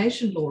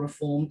discrimination law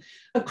reform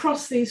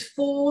across these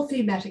 4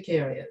 thematic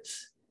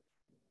areas.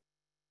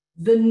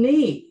 The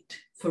need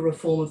for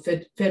reform of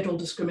federal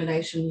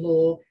discrimination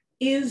law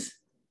is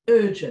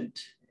urgent,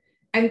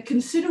 and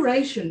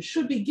consideration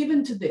should be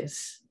given to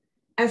this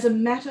as a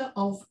matter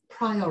of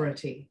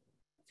priority.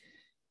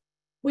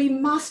 We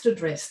must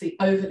address the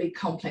overly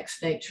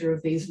complex nature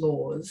of these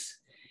laws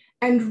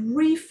and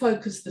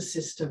refocus the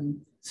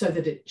system so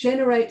that it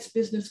generates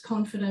business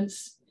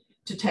confidence,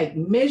 to take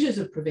measures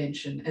of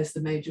prevention as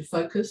the major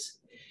focus,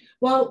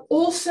 while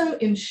also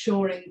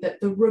ensuring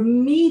that the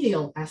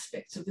remedial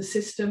aspects of the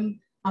system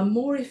are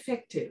more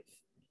effective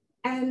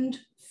and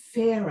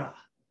fairer.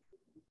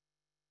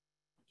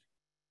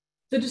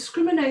 The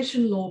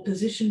discrimination law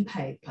position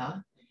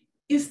paper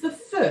is the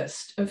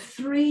first of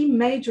 3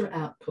 major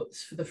outputs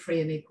for the Free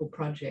and Equal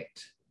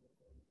project.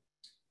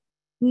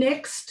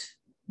 Next,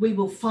 we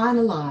will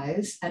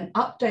finalise an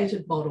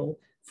updated model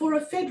for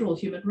a Federal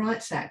Human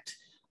Rights Act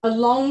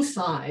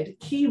alongside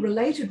key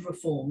related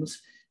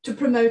reforms to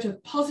promote a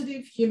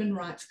positive human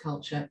rights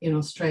culture in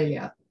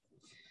Australia.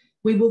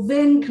 We will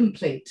then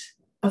complete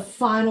a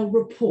final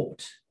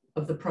report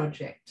of the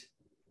project.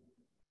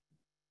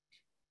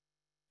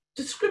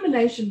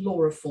 Discrimination law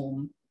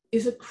reform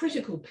is a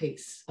critical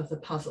piece of the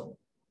puzzle,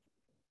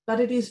 but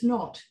it is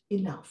not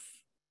enough.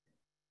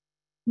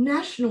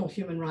 National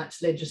human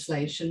rights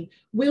legislation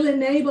will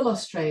enable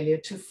Australia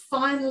to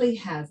finally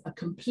have a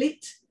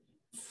complete,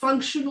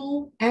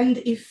 functional and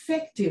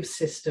effective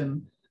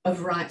system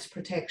of rights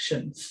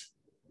protections.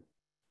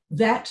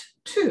 That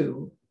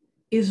too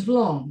is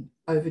long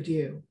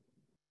overdue.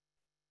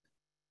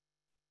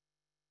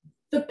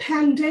 The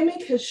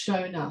pandemic has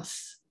shown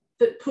us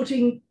that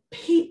putting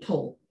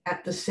people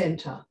at the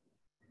centre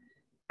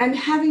and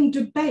having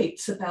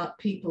debates about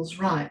people's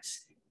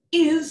rights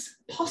is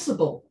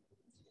possible.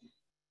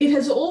 It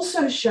has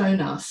also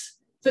shown us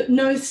that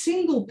no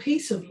single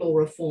piece of law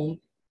reform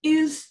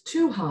is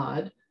too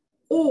hard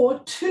or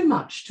too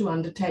much to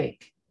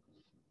undertake.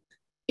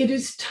 It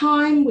is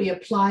time we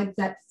applied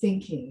that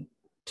thinking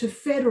to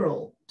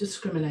federal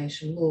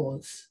discrimination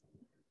laws.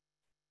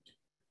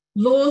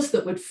 Laws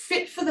that were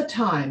fit for the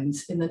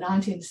times in the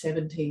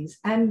 1970s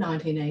and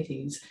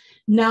 1980s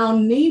now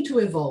need to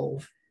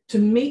evolve to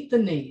meet the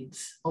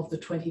needs of the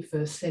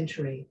 21st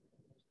century.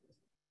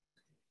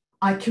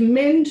 I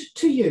commend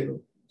to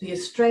you the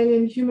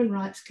Australian Human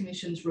Rights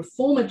Commission's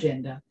reform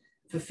agenda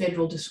for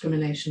federal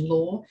discrimination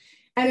law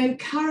and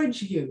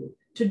encourage you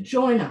to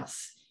join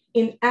us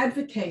in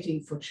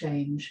advocating for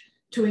change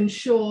to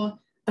ensure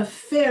a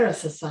fairer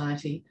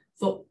society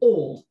for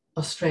all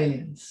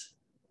Australians.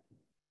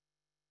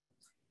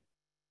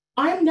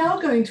 I am now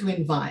going to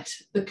invite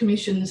the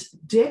Commission's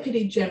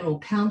Deputy General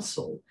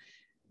Counsel,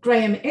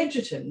 Graham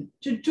Edgerton,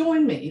 to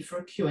join me for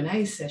a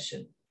Q&A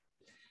session.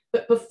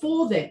 But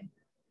before then,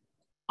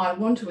 I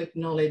want to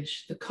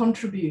acknowledge the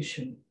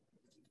contribution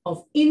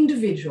of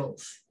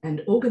individuals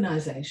and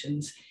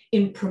organisations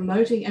in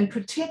promoting and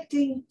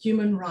protecting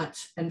human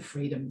rights and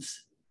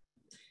freedoms.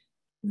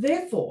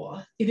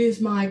 Therefore, it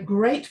is my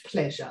great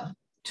pleasure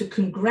to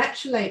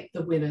congratulate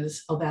the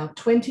winners of our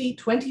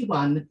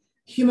 2021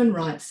 Human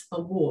Rights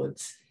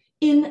Awards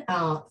in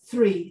our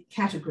 3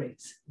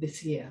 categories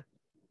this year.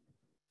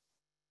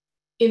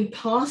 In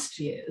past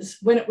years,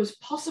 when it was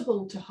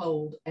possible to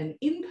hold an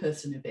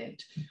in-person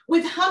event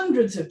with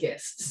hundreds of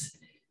guests,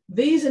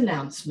 these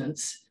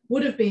announcements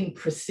would have been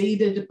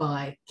preceded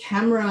by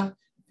cameo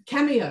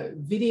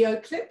video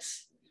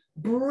clips,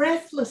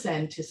 breathless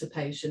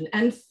anticipation,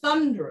 and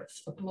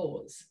thunderous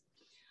applause.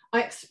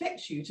 I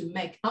expect you to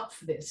make up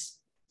for this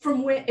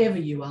from wherever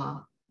you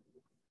are.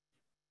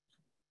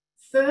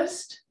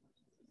 First,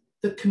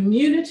 the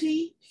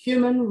Community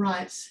Human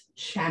Rights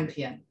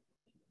Champion.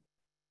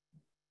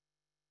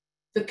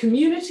 The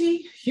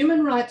Community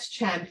Human Rights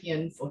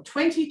Champion for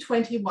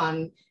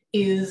 2021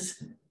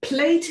 is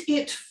Plate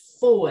It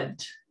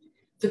Forward,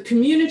 the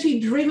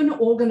community-driven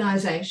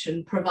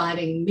organisation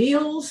providing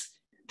meals,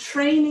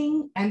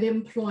 training and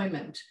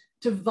employment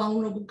to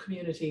vulnerable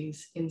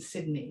communities in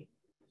Sydney.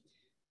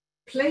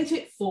 Plate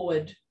It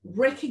Forward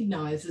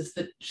recognises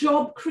that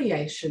job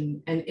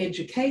creation and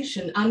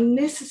education are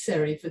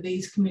necessary for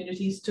these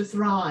communities to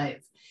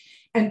thrive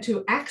and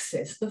to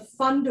access the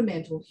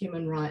fundamental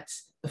human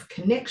rights of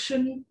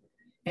connection,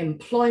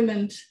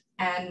 employment,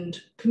 and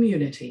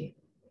community.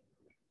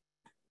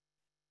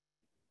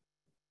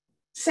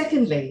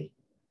 Secondly,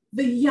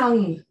 the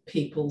Young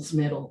People's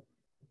Medal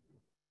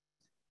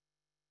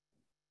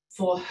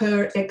for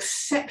her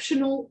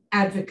exceptional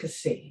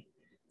advocacy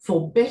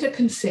for better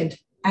consent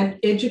and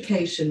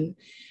education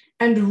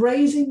and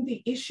raising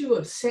the issue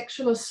of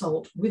sexual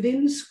assault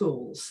within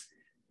schools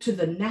to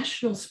the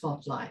national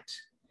spotlight.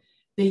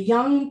 The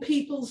Young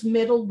People's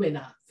Medal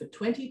winner for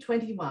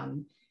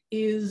 2021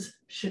 is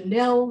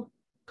Chanel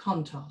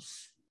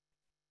Contos.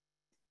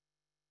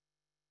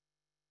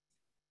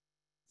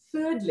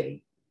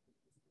 Thirdly,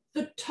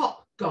 the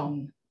Top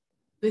Gong,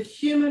 the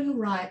Human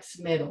Rights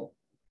Medal,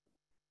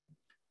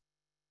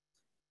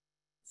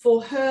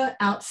 for her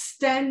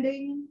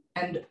outstanding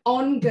and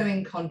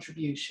ongoing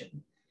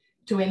contribution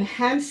to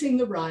enhancing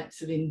the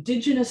rights of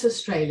Indigenous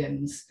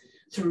Australians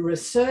through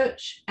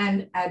research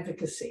and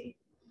advocacy.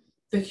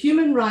 The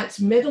Human Rights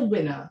Medal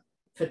winner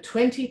for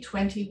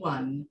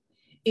 2021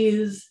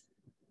 is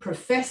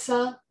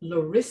Professor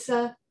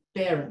Larissa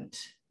Behrendt,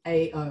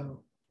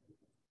 AO.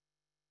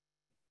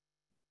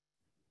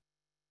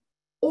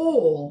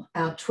 All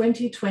our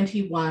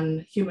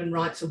 2021 Human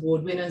Rights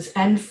Award winners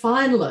and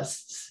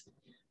finalists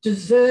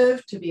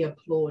deserve to be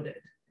applauded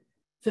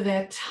for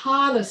their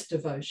tireless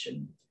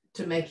devotion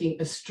to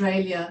making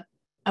Australia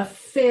a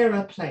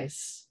fairer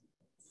place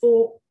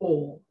for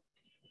all.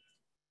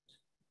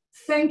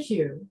 Thank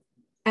you,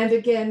 and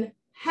again,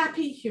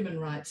 happy Human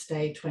Rights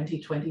Day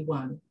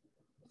 2021.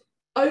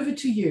 Over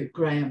to you,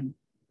 Graham.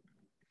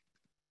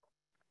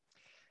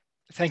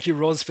 Thank you,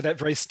 Ros, for that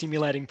very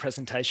stimulating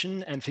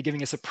presentation and for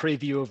giving us a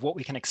preview of what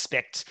we can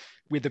expect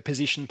with the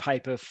position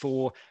paper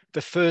for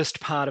the first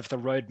part of the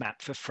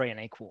roadmap for free and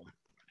equal.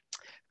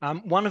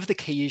 One of the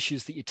key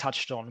issues that you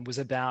touched on was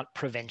about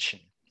prevention,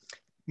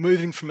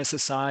 moving from a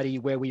society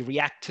where we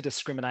react to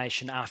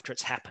discrimination after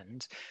it's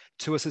happened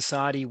to a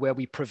society where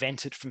we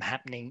prevent it from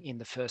happening in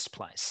the first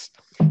place.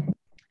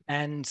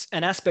 And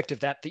an aspect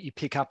of that you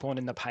pick up on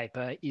in the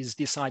paper is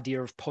this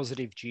idea of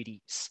positive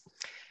duties.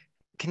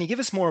 Can you give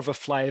us more of a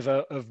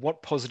flavour of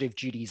what positive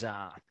duties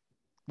are?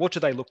 What do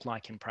they look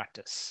like in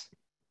practice?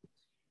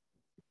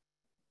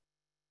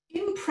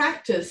 In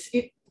practice,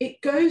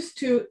 it goes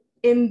to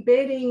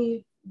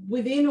embedding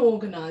within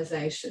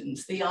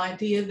organisations the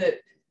idea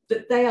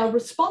that they are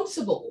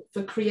responsible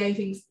for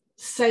creating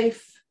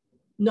safe,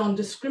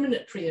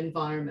 non-discriminatory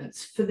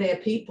environments for their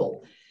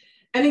people.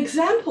 An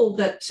example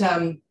that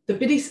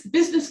the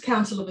Business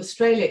Council of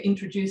Australia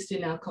introduced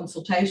in our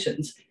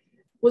consultations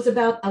was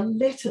about a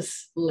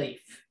lettuce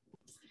leaf.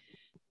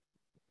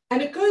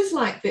 And it goes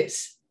like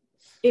this.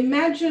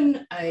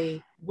 Imagine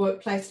a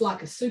workplace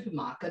like a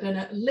supermarket and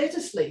a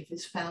lettuce leaf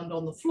is found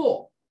on the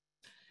floor.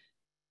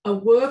 A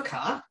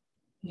worker,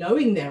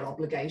 knowing their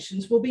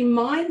obligations, will be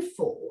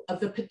mindful of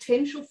the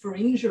potential for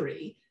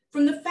injury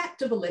from the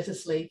fact of a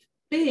lettuce leaf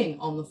being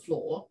on the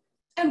floor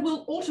and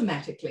will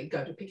automatically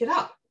go to pick it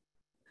up.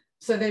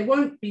 So they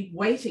won't be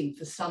waiting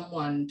for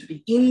someone to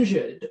be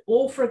injured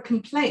or for a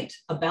complaint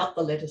about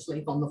the lettuce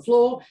leaf on the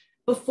floor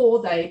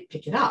before they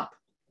pick it up.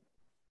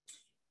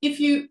 If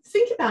you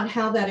think about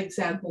how that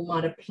example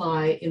might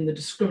apply in the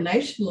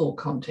discrimination law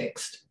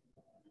context,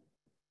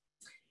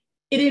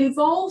 it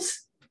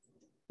involves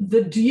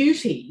the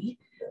duty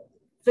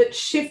that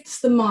shifts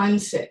the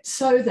mindset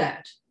so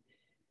that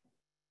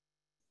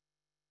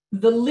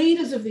the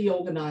leaders of the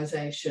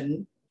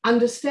organisation,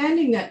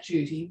 understanding that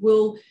duty,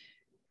 will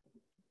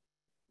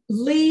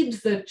lead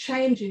the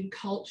change in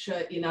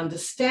culture in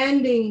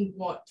understanding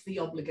what the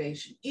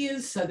obligation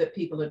is so that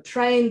people are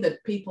trained,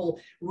 that people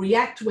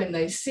react when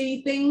they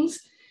see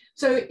things.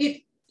 So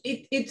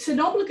it's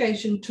an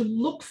obligation to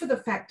look for the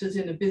factors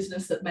in a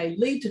business that may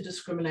lead to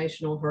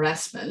discrimination or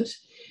harassment.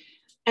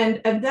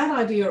 And that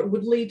idea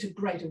would lead to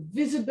greater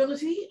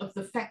visibility of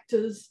the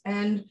factors,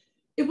 and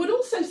it would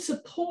also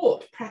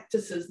support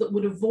practices that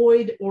would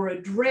avoid or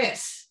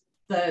address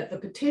the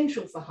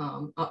potential for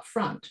harm up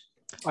front.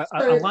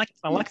 I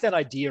like that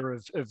idea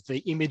of the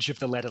image of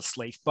the lettuce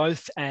leaf,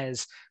 both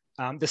as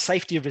the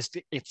safety of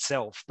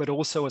itself, but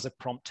also as a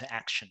prompt to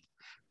action.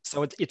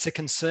 So it's a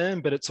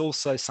concern, but it's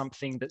also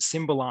something that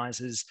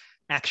symbolises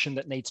action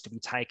that needs to be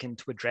taken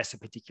to address a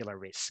particular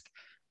risk.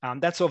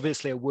 That's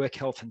obviously a work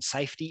health and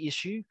safety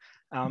issue,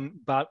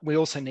 but we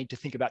also need to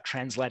think about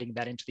translating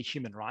that into the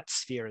human rights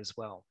sphere as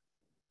well.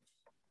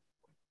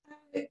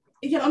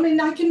 Yeah, I mean,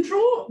 I can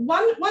draw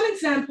one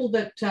example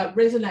that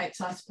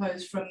resonates, I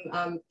suppose, from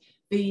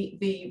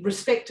the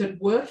Respected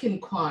Work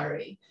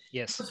inquiry.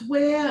 Yes. Was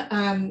where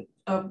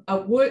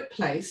a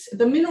workplace,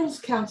 the Minerals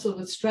Council of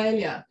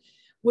Australia,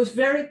 was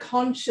very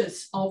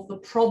conscious of the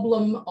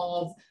problem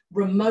of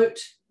remote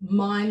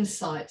mine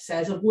sites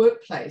as a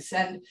workplace.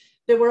 And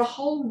there were a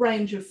whole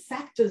range of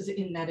factors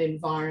in that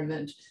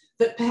environment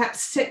that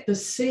perhaps set the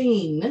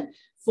scene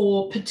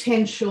for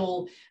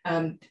potential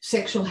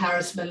sexual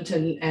harassment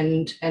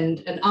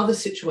and other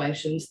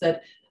situations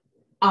that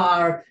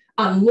are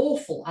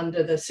unlawful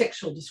under the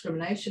Sexual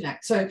Discrimination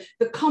Act. So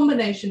the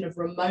combination of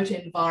remote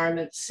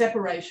environments,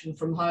 separation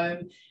from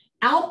home,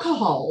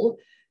 alcohol,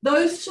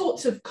 those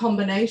sorts of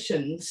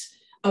combinations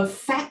of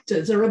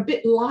factors are a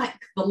bit like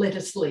the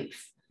lettuce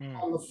leaf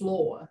on the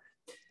floor.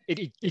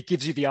 It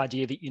gives you the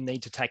idea that you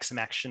need to take some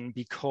action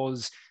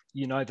because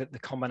you know that the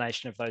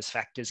combination of those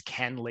factors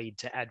can lead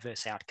to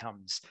adverse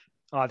outcomes,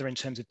 either in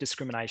terms of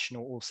discrimination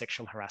or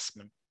sexual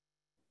harassment.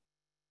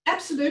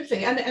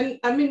 Absolutely. And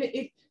I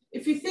mean,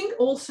 if you think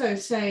also,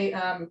 say,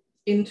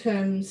 in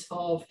terms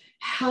of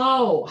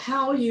how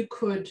you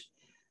could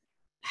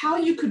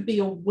be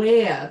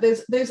aware,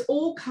 there's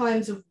all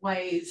kinds of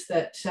ways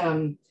that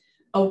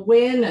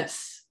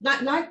awareness,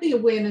 like the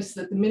awareness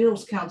that the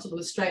Minerals Council of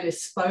Australia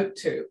spoke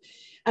to.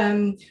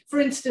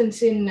 For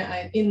instance, in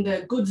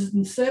the goods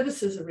and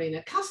services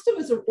arena,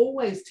 customers are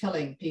always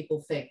telling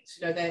people things.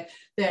 You know,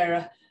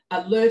 they're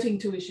alerting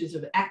to issues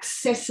of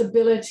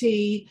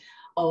accessibility,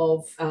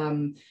 of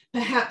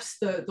perhaps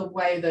the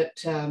way that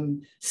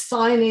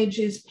signage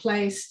is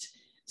placed.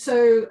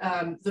 So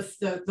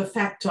the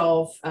fact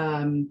of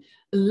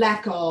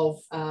lack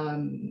of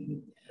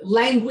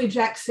language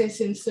access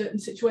in certain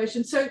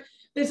situations. So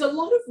there's a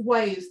lot of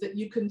ways that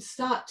you can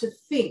start to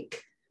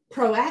think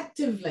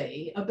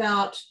proactively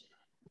about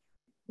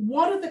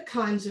what are the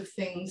kinds of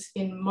things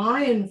in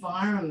my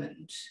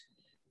environment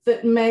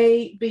that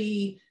may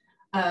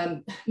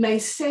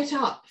set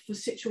up for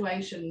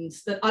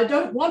situations that I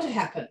don't want to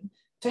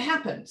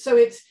happen. So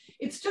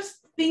it's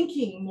just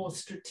thinking more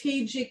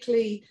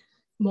strategically,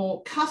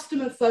 more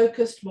customer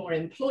focused, more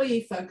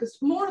employee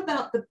focused, more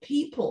about the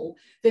people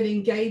that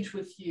engage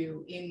with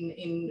you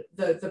in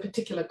the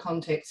particular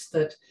context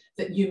that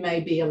you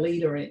may be a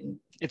leader in.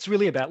 It's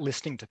really about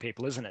listening to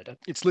people, isn't it?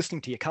 It's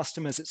listening to your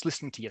customers, it's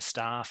listening to your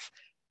staff,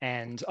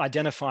 and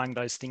identifying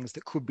those things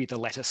that could be the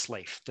lettuce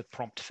leaf, the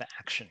prompt for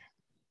action.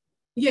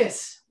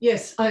 Yes,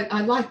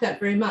 I like that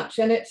very much.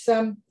 And it's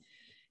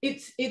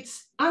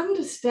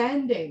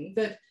understanding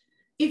that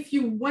if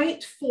you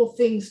wait for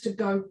things to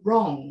go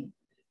wrong,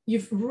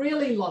 you've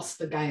really lost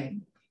the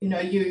game. You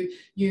know,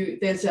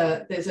 there's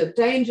a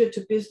danger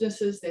to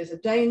businesses, there's a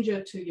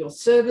danger to your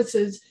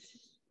services,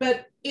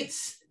 but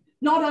it's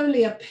not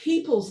only are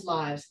people's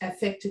lives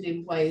affected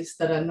in ways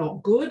that are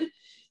not good,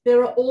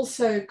 there are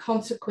also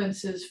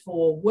consequences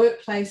for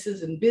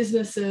workplaces and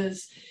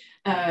businesses.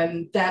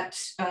 that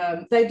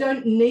they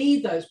don't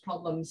need those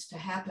problems to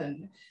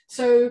happen.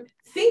 So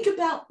think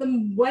about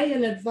them way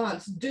in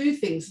advance, do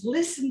things,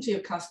 listen to your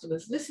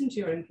customers, listen to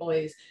your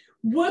employees,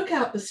 work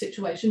out the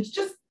situations,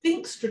 just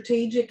think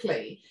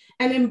strategically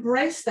and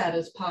embrace that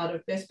as part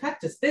of best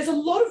practice. There's a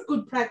lot of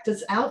good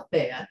practice out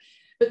there,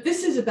 but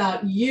this is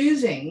about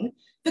using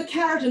the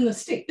carrot and the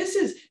stick. This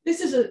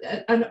is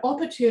an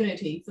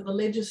opportunity for the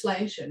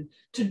legislation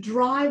to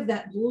drive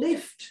that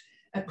lift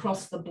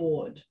across the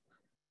board.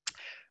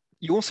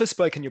 You also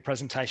spoke in your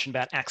presentation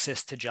about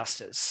access to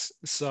justice.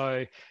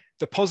 So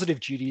the positive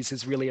duties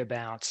is really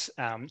about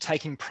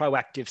taking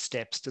proactive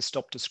steps to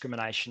stop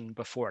discrimination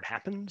before it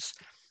happens.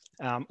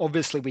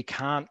 Obviously, we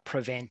can't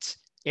prevent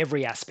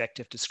every aspect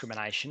of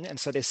discrimination, and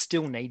so there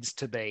still needs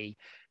to be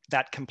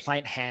that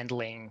complaint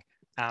handling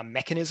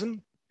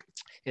mechanism.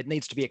 It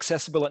needs to be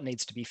accessible, it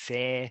needs to be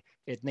fair,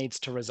 it needs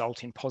to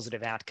result in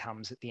positive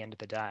outcomes at the end of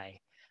the day.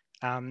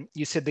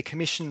 You said the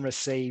Commission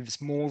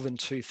receives more than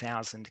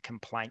 2,000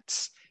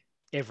 complaints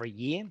every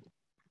year.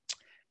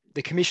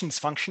 The Commission's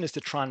function is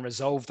to try and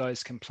resolve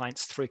those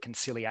complaints through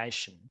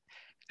conciliation.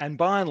 And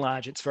by and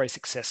large, it's very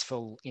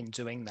successful in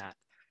doing that.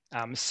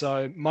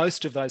 So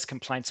most of those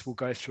complaints will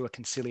go through a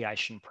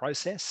conciliation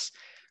process.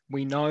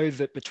 We know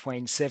that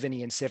between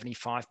 70 and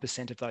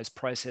 75% of those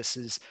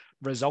processes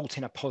result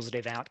in a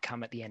positive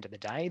outcome at the end of the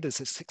day.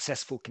 There's a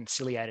successful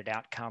conciliated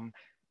outcome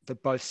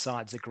that both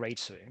sides agree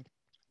to.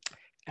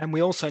 And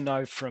we also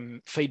know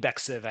from feedback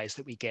surveys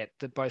that we get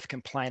that both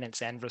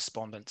complainants and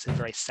respondents are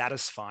very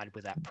satisfied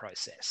with that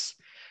process.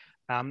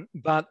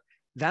 But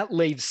that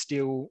leaves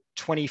still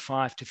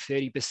 25 to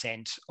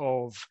 30%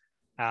 of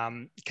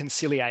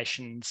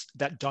conciliations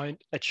that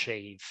don't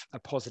achieve a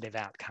positive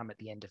outcome at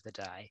the end of the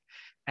day.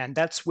 And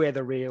that's where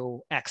the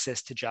real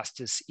access to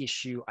justice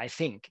issue, I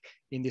think,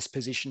 in this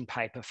position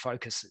paper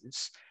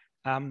focuses.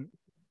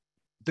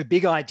 The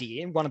big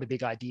idea, one of the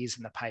big ideas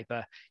in the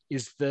paper,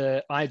 is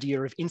the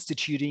idea of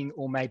instituting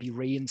or maybe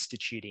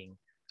reinstituting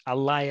a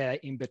layer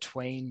in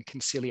between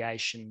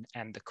conciliation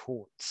and the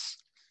courts.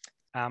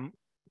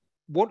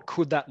 What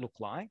could that look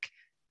like,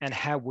 and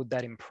how would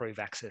that improve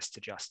access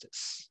to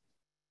justice?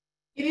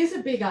 It is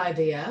a big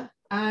idea,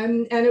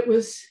 and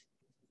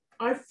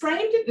I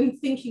framed it in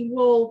thinking,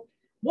 well,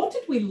 what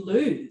did we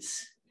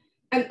lose?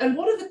 And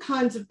what are the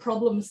kinds of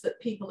problems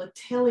that people are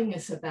telling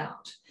us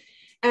about?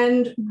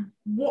 And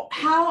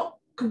how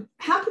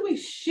can we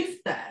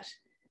shift that?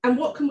 And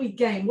what can we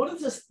gain? What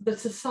are the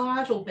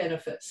societal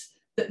benefits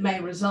that may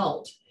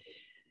result?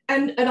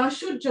 And I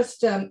should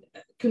just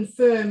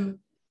confirm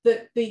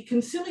that the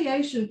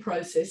conciliation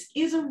process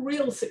is a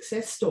real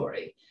success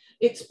story.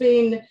 It's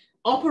been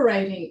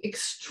operating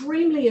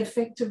extremely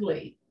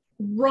effectively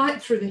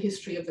right through the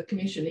history of the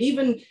Commission,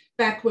 even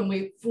back when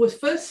we was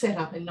first set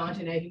up in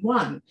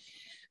 1981.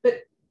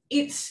 But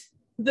it's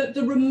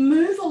the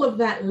removal of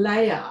that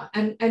layer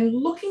and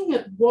looking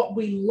at what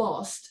we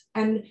lost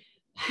and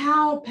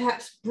how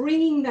perhaps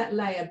bringing that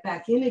layer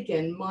back in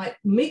again might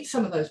meet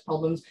some of those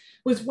problems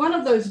was one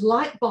of those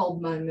light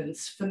bulb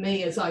moments for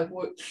me as I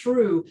worked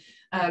through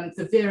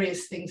the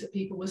various things that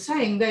people were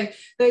saying.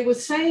 They were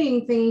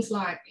saying things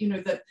like, you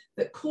know,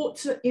 that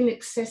courts are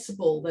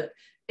inaccessible, that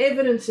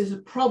evidence is a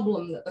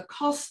problem, that the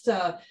costs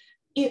are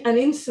an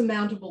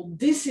insurmountable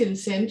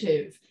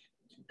disincentive,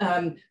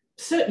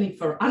 certainly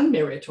for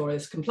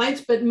unmeritorious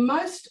complaints, but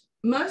most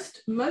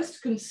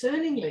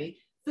concerningly,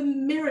 the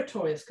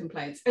meritorious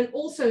complaints, and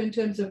also in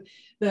terms of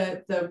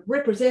the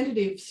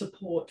representative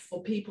support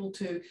for people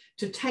to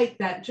take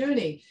that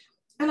journey.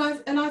 And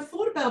I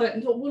thought about it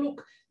and thought, well,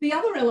 look, the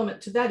other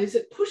element to that is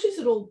it pushes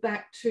it all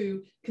back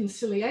to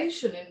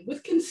conciliation. And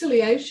with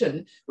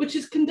conciliation, which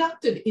is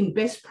conducted in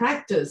best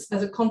practice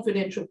as a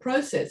confidential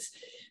process,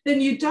 then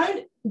you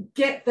don't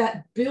get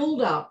that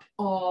buildup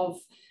of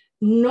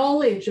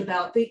knowledge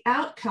about the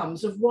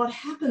outcomes of what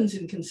happens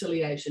in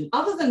conciliation,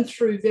 other than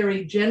through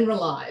very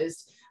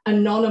generalized,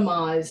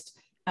 anonymized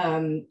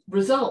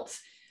results.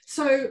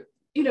 So,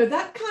 you know,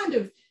 that kind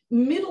of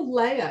middle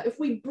layer, if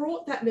we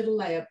brought that middle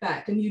layer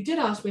back, and you did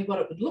ask me what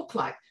it would look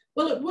like,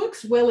 well, it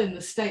works well in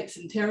the states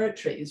and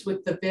territories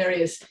with the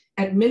various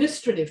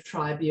administrative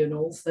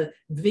tribunals, the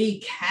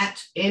VCAT,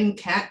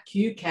 NCAT,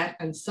 QCAT,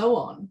 and so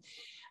on.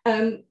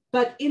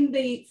 But in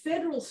the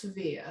federal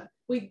sphere,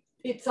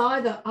 it's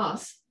either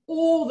us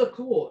or the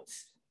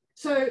courts.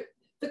 So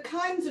the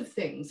kinds of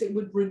things, it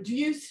would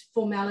reduce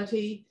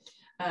formality,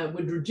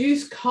 would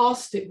reduce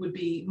cost, it would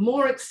be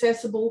more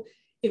accessible,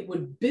 it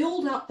would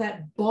build up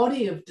that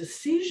body of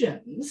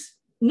decisions,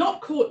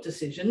 not court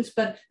decisions,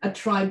 but a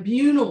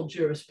tribunal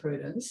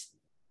jurisprudence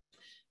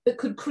that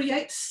could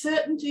create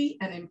certainty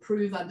and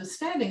improve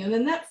understanding. And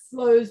then that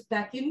flows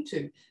back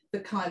into the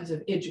kinds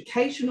of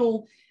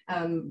educational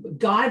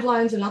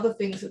guidelines and other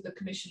things that the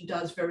Commission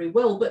does very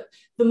well. But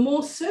the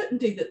more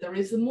certainty that there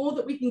is, the more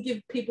that we can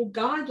give people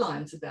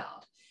guidelines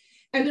about.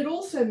 And it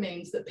also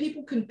means that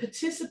people can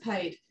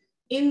participate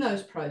in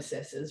those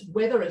processes,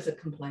 whether as a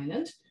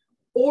complainant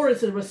or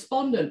as a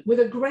respondent, with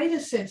a greater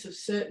sense of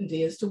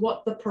certainty as to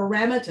what the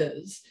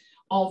parameters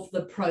of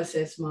the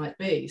process might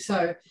be.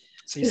 So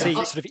So you see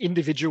sort of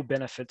individual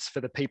benefits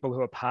for the people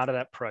who are part of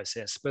that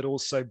process, but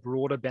also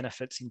broader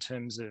benefits in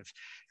terms of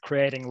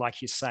creating,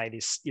 like you say,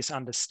 this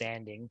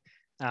understanding,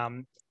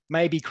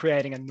 maybe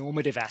creating a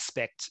normative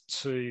aspect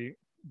to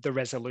the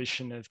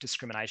resolution of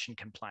discrimination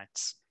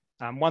complaints.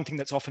 One thing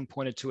that's often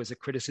pointed to as a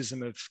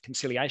criticism of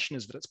conciliation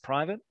is that it's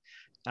private.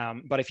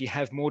 But if you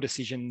have more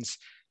decisions,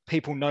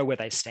 people know where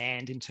they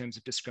stand in terms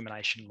of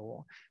discrimination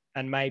law,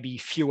 and maybe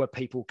fewer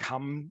people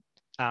come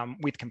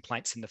with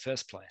complaints in the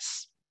first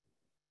place.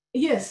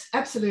 Yes,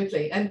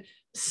 absolutely. And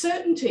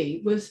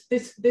certainty was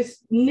this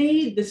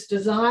need, this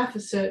desire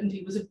for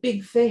certainty was a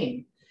big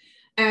theme.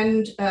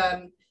 And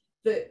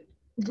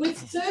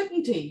with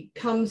certainty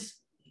comes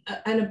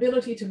an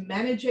ability to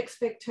manage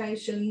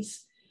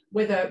expectations,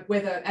 whether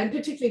and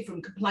particularly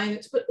from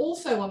complainants, but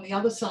also on the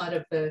other side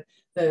of the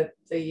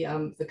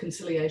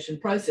conciliation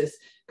process,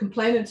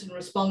 complainants and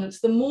respondents,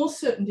 the more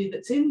certainty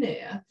that's in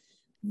there,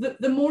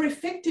 the more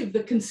effective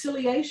the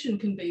conciliation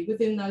can be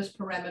within those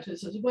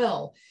parameters as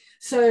well.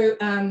 So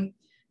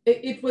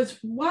it was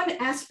one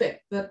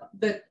aspect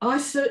that I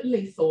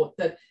certainly thought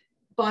that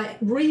by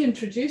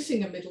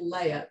reintroducing a middle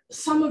layer,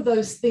 some of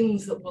those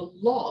things that were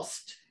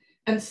lost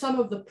and some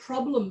of the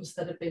problems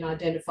that have been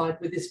identified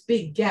with this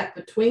big gap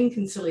between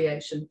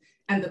conciliation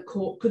and the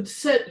court could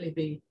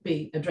certainly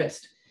be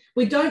addressed.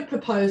 We don't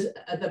propose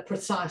the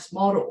precise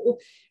model,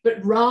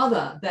 but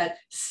rather that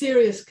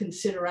serious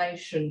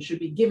consideration should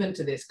be given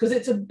to this, because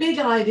it's a big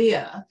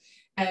idea.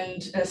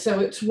 And so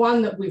it's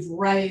one that we've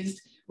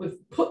raised, we've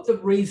put the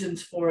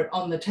reasons for it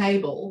on the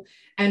table,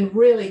 and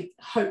really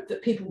hope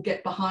that people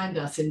get behind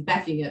us in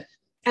backing it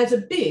as a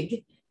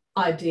big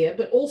idea,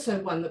 but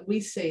also one that we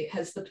see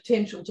has the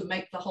potential to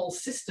make the whole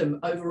system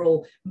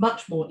overall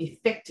much more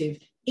effective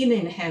in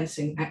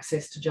enhancing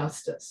access to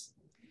justice.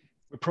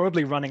 We're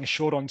probably running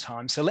short on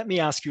time, so let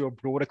me ask you a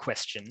broader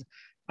question.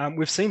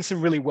 We've seen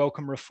some really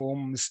welcome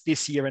reforms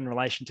this year in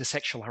relation to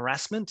sexual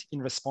harassment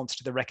in response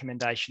to the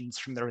recommendations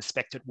from the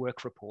Respect at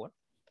Work report.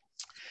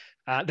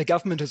 The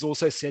government has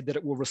also said that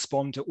it will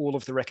respond to all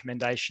of the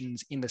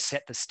recommendations in the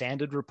Set the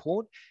Standard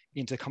report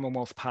into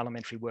Commonwealth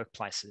parliamentary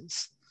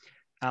workplaces.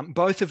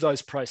 Both of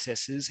those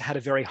processes had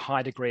a very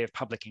high degree of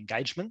public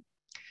engagement.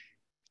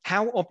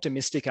 How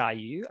optimistic are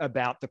you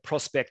about the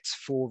prospects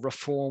for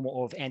reform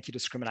of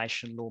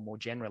anti-discrimination law more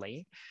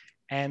generally?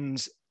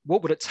 And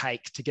what would it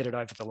take to get it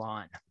over the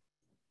line?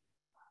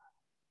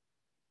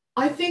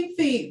 I think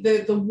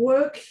the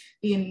work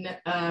in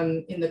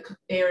the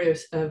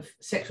areas of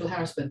sexual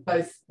harassment,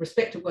 both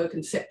Respect at Work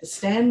and Set the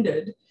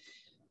Standard,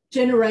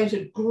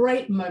 generated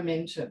great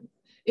momentum.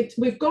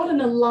 We've got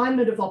an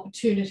alignment of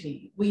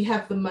opportunity. We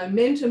have the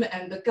momentum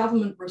and the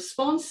government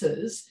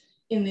responses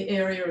in the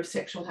area of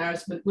sexual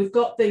harassment. We've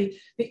got the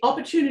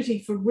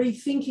opportunity for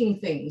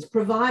rethinking things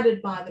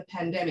provided by the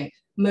pandemic,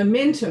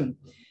 momentum.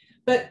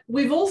 But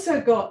we've also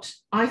got,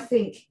 I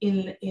think,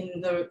 in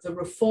the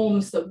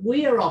reforms that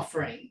we are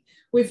offering,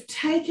 we've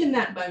taken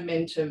that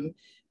momentum,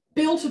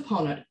 built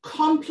upon it,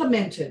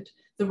 complemented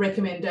the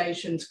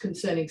recommendations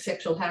concerning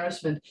sexual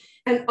harassment,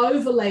 and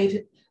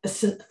overlaid a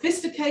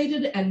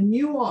sophisticated and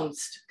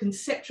nuanced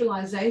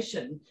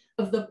conceptualization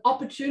of the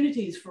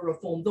opportunities for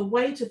reform, the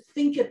way to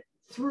think it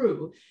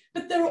through.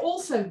 But there are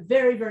also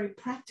very, very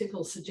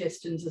practical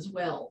suggestions as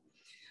well.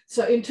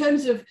 So in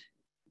terms of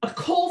a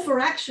call for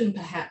action,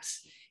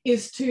 perhaps,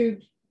 is to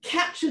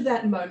capture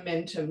that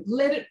momentum,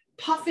 let it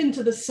puff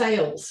into the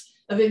sails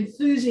of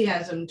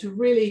enthusiasm to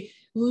really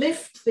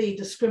lift the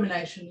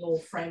discrimination law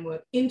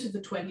framework into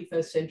the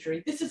 21st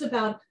century. This is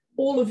about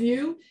all of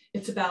you,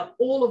 it's about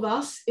all of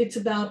us, it's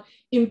about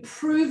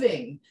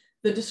improving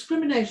the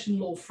discrimination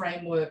law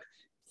framework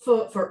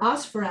for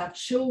us, for our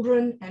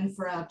children, and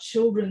for our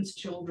children's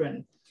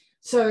children.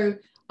 So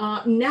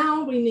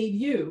now we need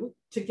you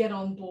to get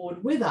on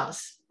board with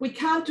us. We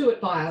can't do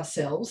it by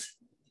ourselves.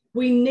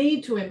 We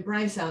need to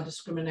embrace our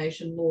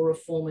discrimination law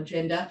reform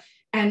agenda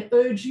and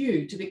urge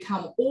you to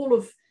become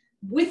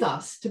with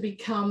us to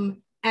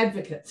become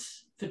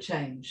advocates for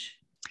change.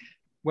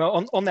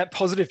 Well, on that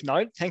positive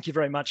note, thank you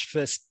very much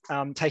for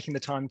taking the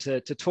time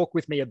to talk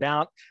with me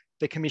about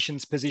the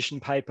Commission's position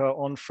paper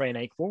on free and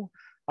equal.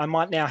 I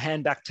might now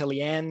hand back to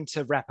Leanne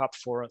to wrap up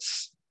for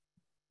us.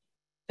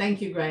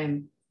 Thank you,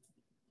 Graham.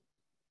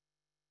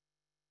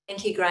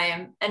 Thank you,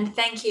 Graham. And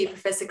thank you,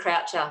 Professor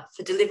Croucher,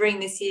 for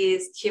delivering this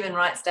year's Human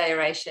Rights Day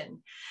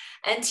Oration.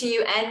 And to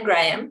you and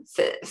Graham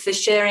for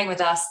sharing with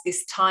us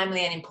this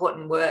timely and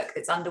important work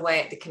that's underway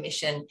at the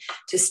Commission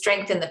to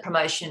strengthen the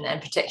promotion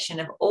and protection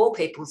of all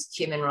people's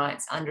human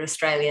rights under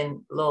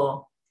Australian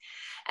law.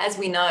 As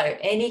we know,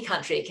 any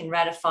country can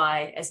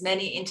ratify as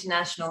many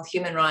international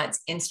human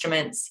rights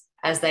instruments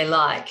as they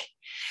like,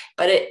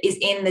 but it is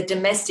in the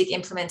domestic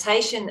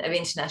implementation of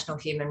international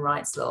human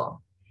rights law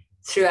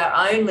through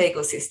our own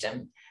legal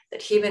system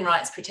that human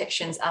rights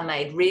protections are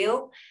made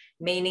real,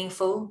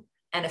 meaningful,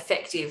 and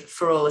effective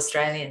for all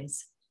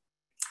Australians.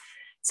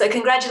 So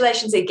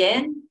congratulations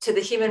again to the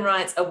Human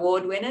Rights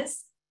Award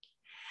winners.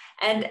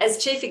 And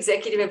as Chief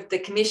Executive of the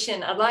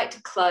Commission, I'd like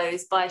to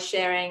close by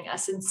sharing a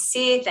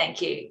sincere thank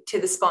you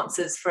to the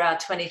sponsors for our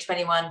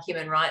 2021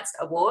 Human Rights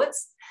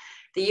Awards,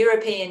 the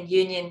European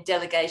Union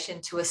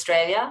Delegation to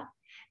Australia,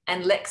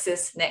 and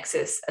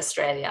LexisNexis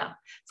Australia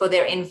for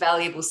their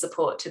invaluable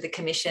support to the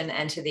Commission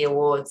and to the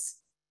awards.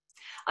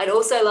 I'd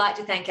also like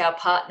to thank our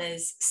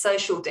partners,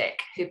 Social Deck,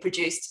 who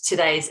produced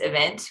today's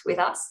event with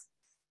us.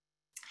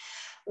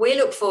 We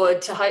look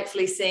forward to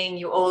hopefully seeing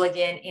you all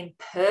again in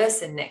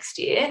person next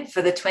year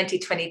for the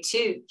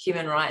 2022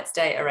 Human Rights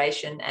Day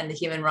Oration and the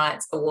Human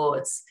Rights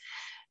Awards.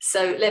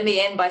 So let me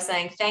end by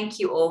saying thank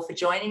you all for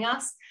joining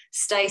us.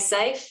 Stay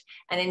safe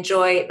and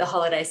enjoy the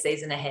holiday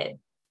season ahead.